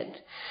I did it.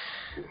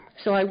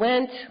 So I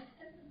went.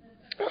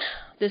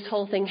 This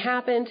whole thing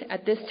happened.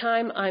 At this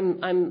time,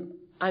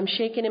 I'm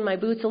shaking in my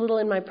boots a little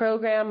in my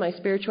program. My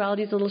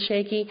spirituality is a little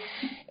shaky.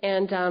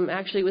 And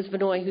actually, it was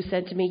Vinoy who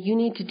said to me, you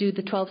need to do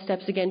the 12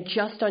 steps again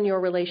just on your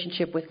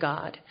relationship with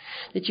God.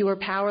 That you are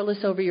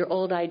powerless over your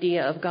old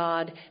idea of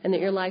God, and that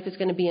your life is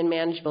going to be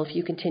unmanageable if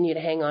you continue to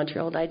hang on to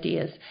your old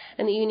ideas.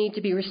 And that you need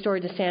to be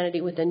restored to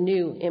sanity with a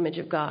new image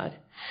of God.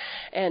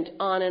 and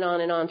on and on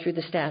and on through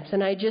the steps.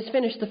 And I just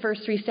finished the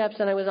first 3 steps,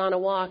 and I was on a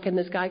walk, and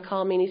this guy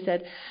called me,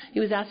 and he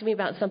was asking me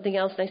about something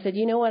else, and I said,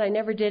 you know what, I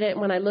never did it,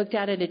 and when I looked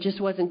at it, it just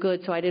wasn't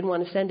good, so I didn't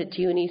want to send it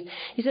to you. And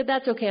he said,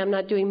 that's okay, I'm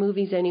not doing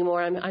movies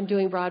anymore, I'm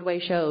doing Broadway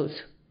shows.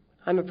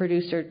 I'm a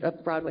producer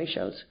of Broadway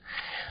shows.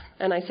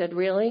 And I said,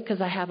 really? Because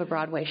I have a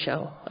Broadway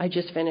show. I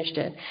just finished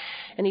it.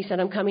 And he said,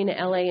 I'm coming to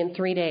L.A. in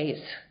 3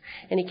 days.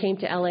 And he came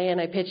to L.A. and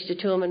I pitched it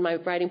to him, and my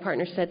writing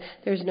partner said,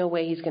 there's no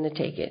way he's going to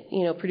take it.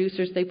 You know,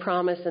 producers, they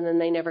promise and then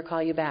they never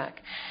call you back.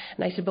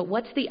 And I said, but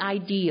what's the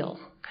ideal?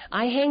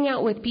 I hang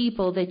out with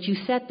people that you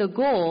set the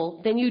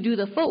goal, then you do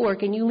the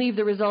footwork, and you leave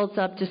the results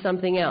up to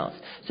something else.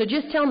 So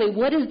just tell me,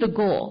 what is the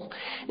goal?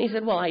 And he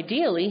said, well,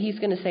 ideally, he's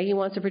going to say he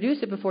wants to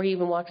produce it before he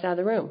even walks out of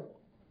the room.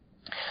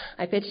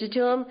 I pitched it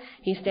to him.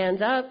 He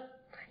stands up.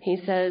 He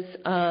says,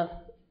 I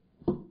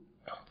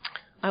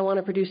want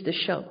to produce this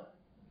show.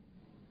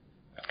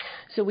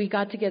 So we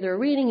got together a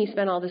reading. He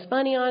spent all this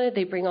money on it.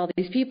 They bring all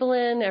these people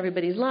in.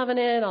 Everybody's loving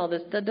it. All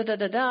this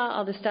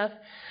all this stuff.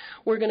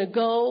 We're going to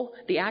go.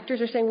 The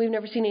actors are saying, we've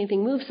never seen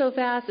anything move so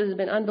fast. This has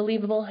been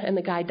unbelievable. And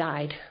the guy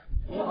died.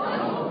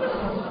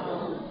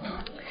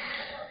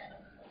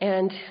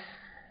 And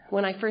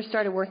when I first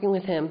started working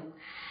with him,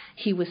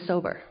 he was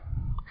sober.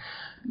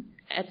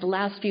 At the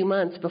last few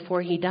months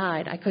before he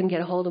died, I couldn't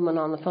get a hold of him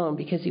on the phone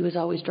because he was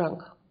always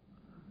drunk.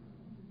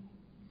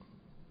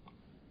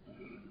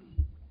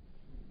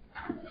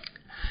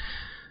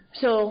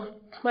 So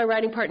my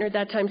writing partner at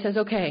that time says,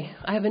 okay,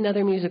 I have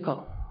another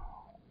musical.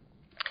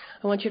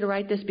 I want you to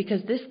write this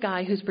because this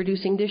guy who's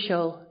producing this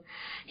show,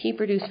 he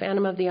produced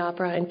Phantom of the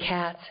Opera and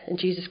Cats and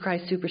Jesus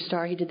Christ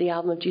Superstar. He did the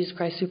album of Jesus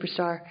Christ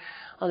Superstar,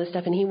 all this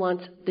stuff, and he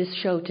wants this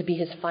show to be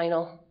his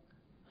final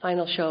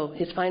show,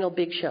 his final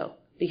big show,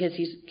 because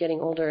he's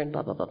getting older and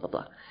blah, blah, blah, blah,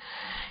 blah.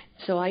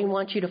 So I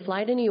want you to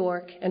fly to New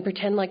York and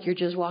pretend like you're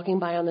just walking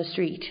by on the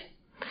street.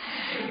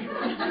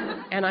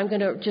 And I'm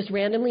going to just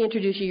randomly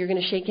introduce you. You're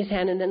going to shake his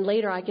hand, and then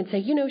later I can say,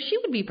 you know, she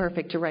would be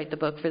perfect to write the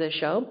book for this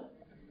show.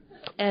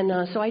 And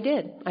so I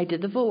did. I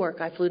did the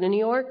footwork. I flew to New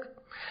York.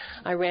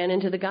 I ran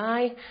into the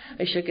guy.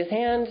 I shook his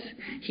hand.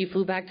 He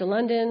flew back to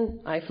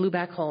London. I flew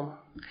back home.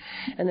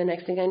 And the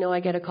next thing I know, I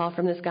get a call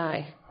from this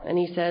guy. And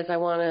he says, I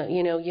want to,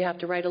 you know, you have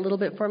to write a little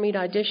bit for me to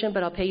audition,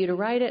 but I'll pay you to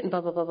write it, and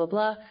blah, blah, blah, blah,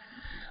 blah.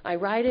 I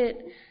write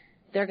it.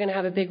 They're going to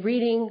have a big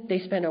reading. They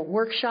spent a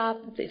workshop.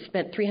 They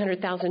spent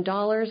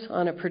 $300,000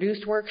 on a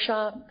produced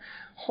workshop.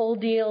 Whole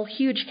deal,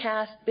 huge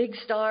cast, big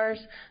stars,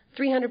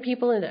 300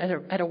 people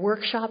at a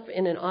workshop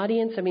in an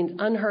audience. I mean,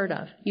 unheard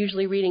of.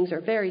 Usually readings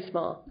are very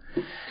small.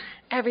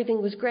 Everything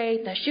was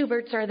great. The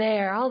Schuberts are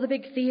there. All the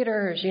big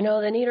theaters, you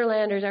know, the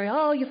Nederlanders are,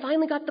 oh, you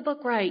finally got the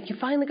book right. You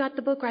finally got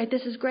the book right.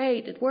 This is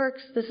great. It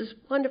works. This is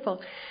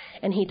wonderful.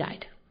 And he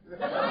died.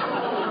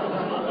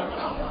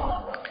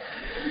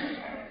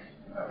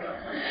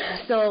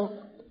 So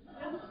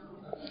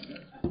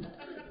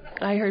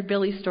I heard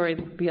Billy's story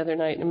the other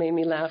night, and it made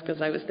me laugh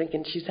because I was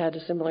thinking she's had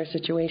a similar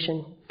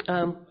situation.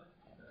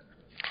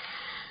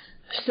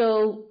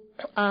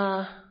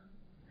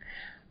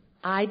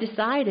 I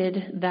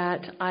decided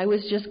that I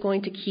was just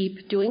going to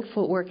keep doing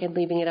footwork and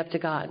leaving it up to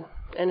God.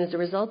 And as a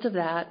result of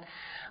that,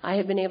 I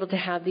have been able to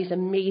have these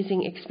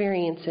amazing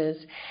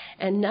experiences,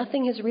 and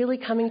nothing is really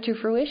coming to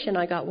fruition.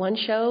 I got one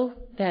show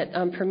that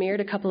premiered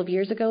a couple of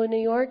years ago in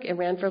New York. It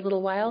ran for a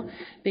little while.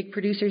 Big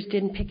producers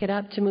didn't pick it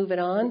up to move it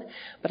on,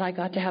 but I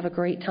got to have a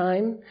great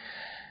time.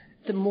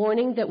 The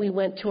morning that we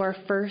went to our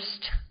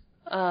first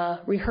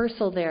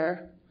rehearsal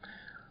there,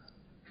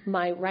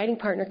 my writing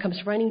partner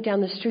comes running down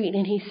the street,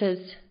 and he says,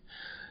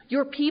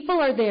 your people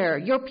are there.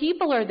 Your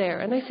people are there.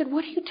 And I said,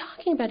 what are you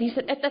talking about? He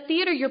said, at the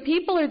theater, your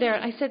people are there.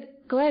 I said,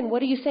 Glenn,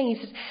 what are you saying?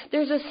 He says,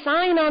 there's a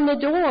sign on the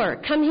door.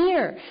 Come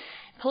here.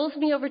 Pulls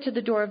me over to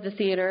the door of the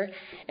theater,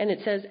 and it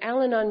says,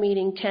 Al-Anon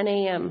meeting, 10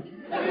 a.m.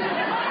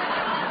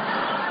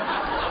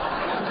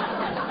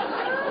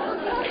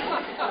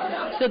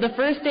 So the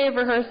first day of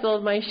rehearsal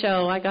of my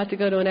show, I got to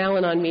go to an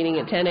Al-Anon meeting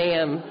at 10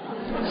 a.m.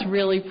 It's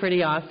really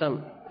pretty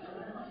awesome.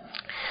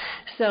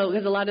 So,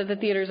 because a lot of the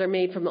theaters are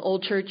made from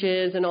old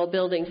churches and old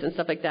buildings and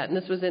stuff like that, and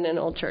this was in an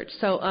old church.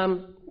 So,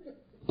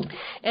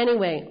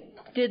 anyway,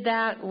 did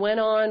that, went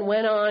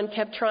on,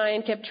 kept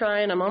trying.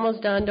 I'm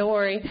almost done, don't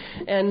worry.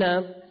 And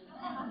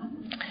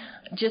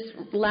just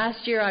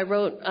last year I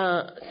wrote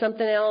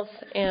something else,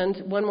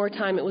 and one more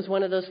time it was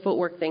one of those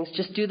footwork things.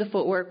 Just do the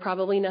footwork.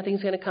 Probably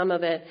nothing's going to come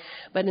of it.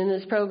 But in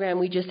this program,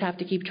 we just have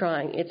to keep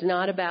trying. It's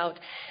not about,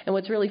 and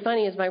what's really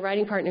funny is my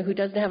writing partner who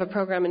doesn't have a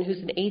program and who's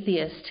an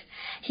atheist,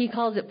 he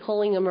calls it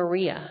pulling a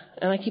Maria.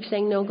 And I keep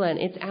saying, no, Glenn,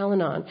 it's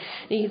Al-Anon. And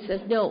he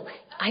says, no,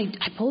 I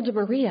pulled a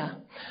Maria.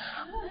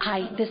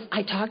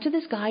 I talked to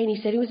this guy, and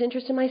he said he was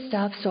interested in my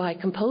stuff, so I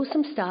composed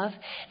some stuff,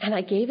 and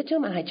I gave it to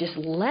him, and I just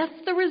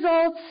left the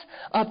results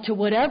up to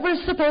whatever's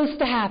supposed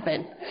to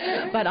happen.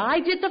 But I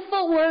did the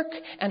footwork,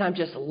 and I'm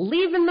just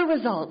leaving the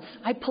results.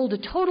 I pulled a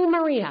total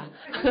Maria.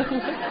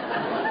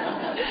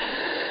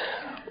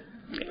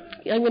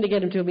 I'm going to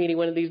get him to a meeting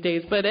one of these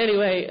days. But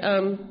anyway,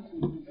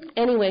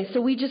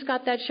 so we just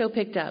got that show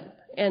picked up.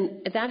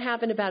 And that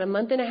happened about a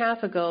month and a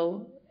half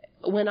ago.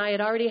 when I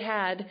had already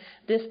had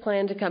this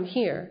plan to come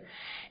here.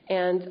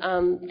 And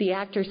the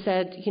actor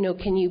said,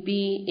 can you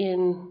be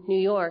in New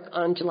York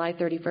on July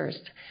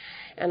 31st?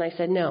 And I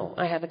said, no,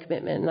 I have a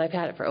commitment, and I've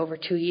had it for over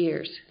 2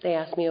 years. They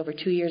asked me over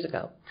 2 years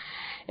ago.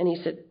 And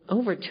he said,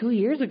 over 2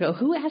 years ago?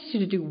 Who asked you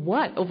to do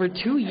what over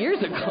 2 years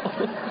ago?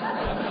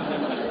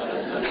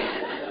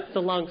 It's a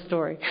long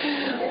story.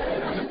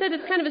 He said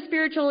it's kind of a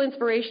spiritual,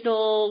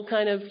 inspirational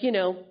kind of,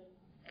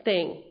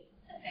 thing.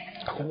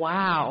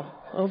 Wow,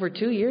 over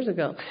 2 years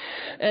ago.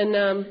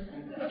 And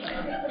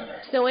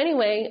so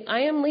anyway,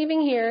 I am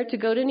leaving here to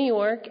go to New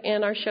York,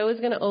 and our show is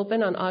going to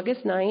open on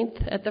August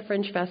 9th at the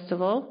Fringe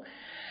Festival.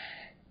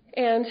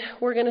 And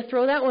we're going to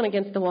throw that one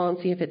against the wall and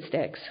see if it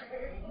sticks.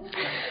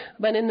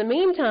 But in the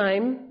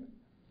meantime,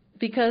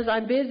 because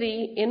I'm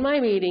busy in my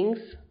meetings,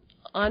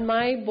 on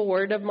my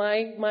board of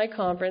my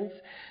conference,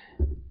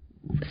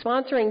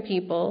 sponsoring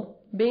people,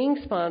 being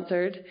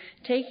sponsored,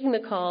 taking the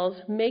calls,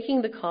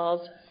 making the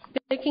calls,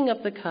 picking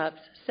up the cups,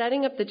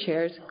 setting up the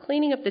chairs,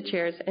 cleaning up the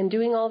chairs, and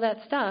doing all that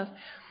stuff,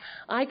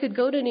 I could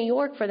go to New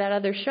York for that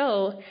other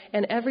show,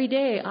 and every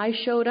day I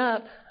showed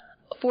up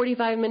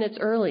 45 minutes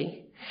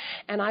early.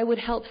 And I would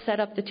help set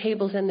up the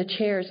tables and the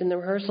chairs in the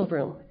rehearsal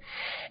room.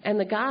 And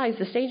the guys,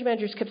 the stage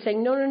managers, kept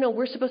saying, no,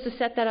 we're supposed to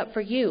set that up for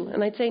you.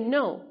 And I'd say,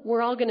 no,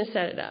 we're all going to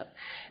set it up.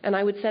 And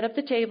I would set up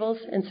the tables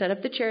and set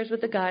up the chairs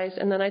with the guys,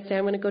 and then I'd say,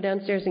 I'm going to go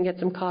downstairs and get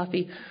some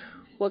coffee.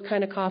 What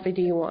kind of coffee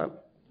do you want?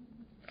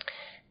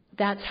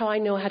 That's how I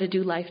know how to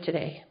do life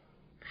today,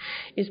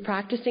 is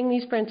practicing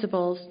these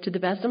principles to the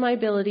best of my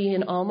ability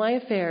in all my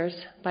affairs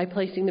by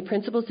placing the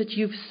principles that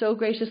you've so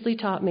graciously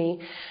taught me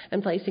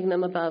and placing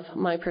them above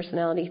my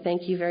personality.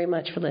 Thank you very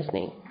much for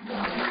listening.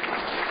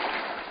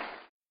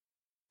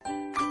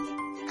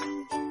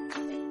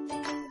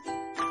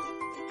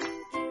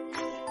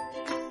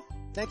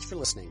 Thanks for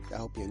listening. I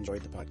hope you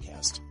enjoyed the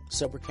podcast.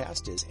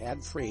 Sobercast is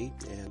ad-free,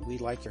 and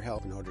we'd like your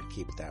help in order to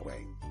keep it that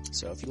way.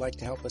 So if you'd like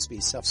to help us be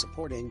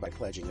self-supporting by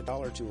pledging $1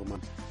 or $2 a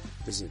month,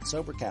 visit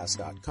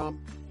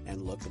Sobercast.com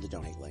and look for the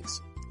donate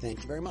links.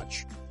 Thank you very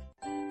much.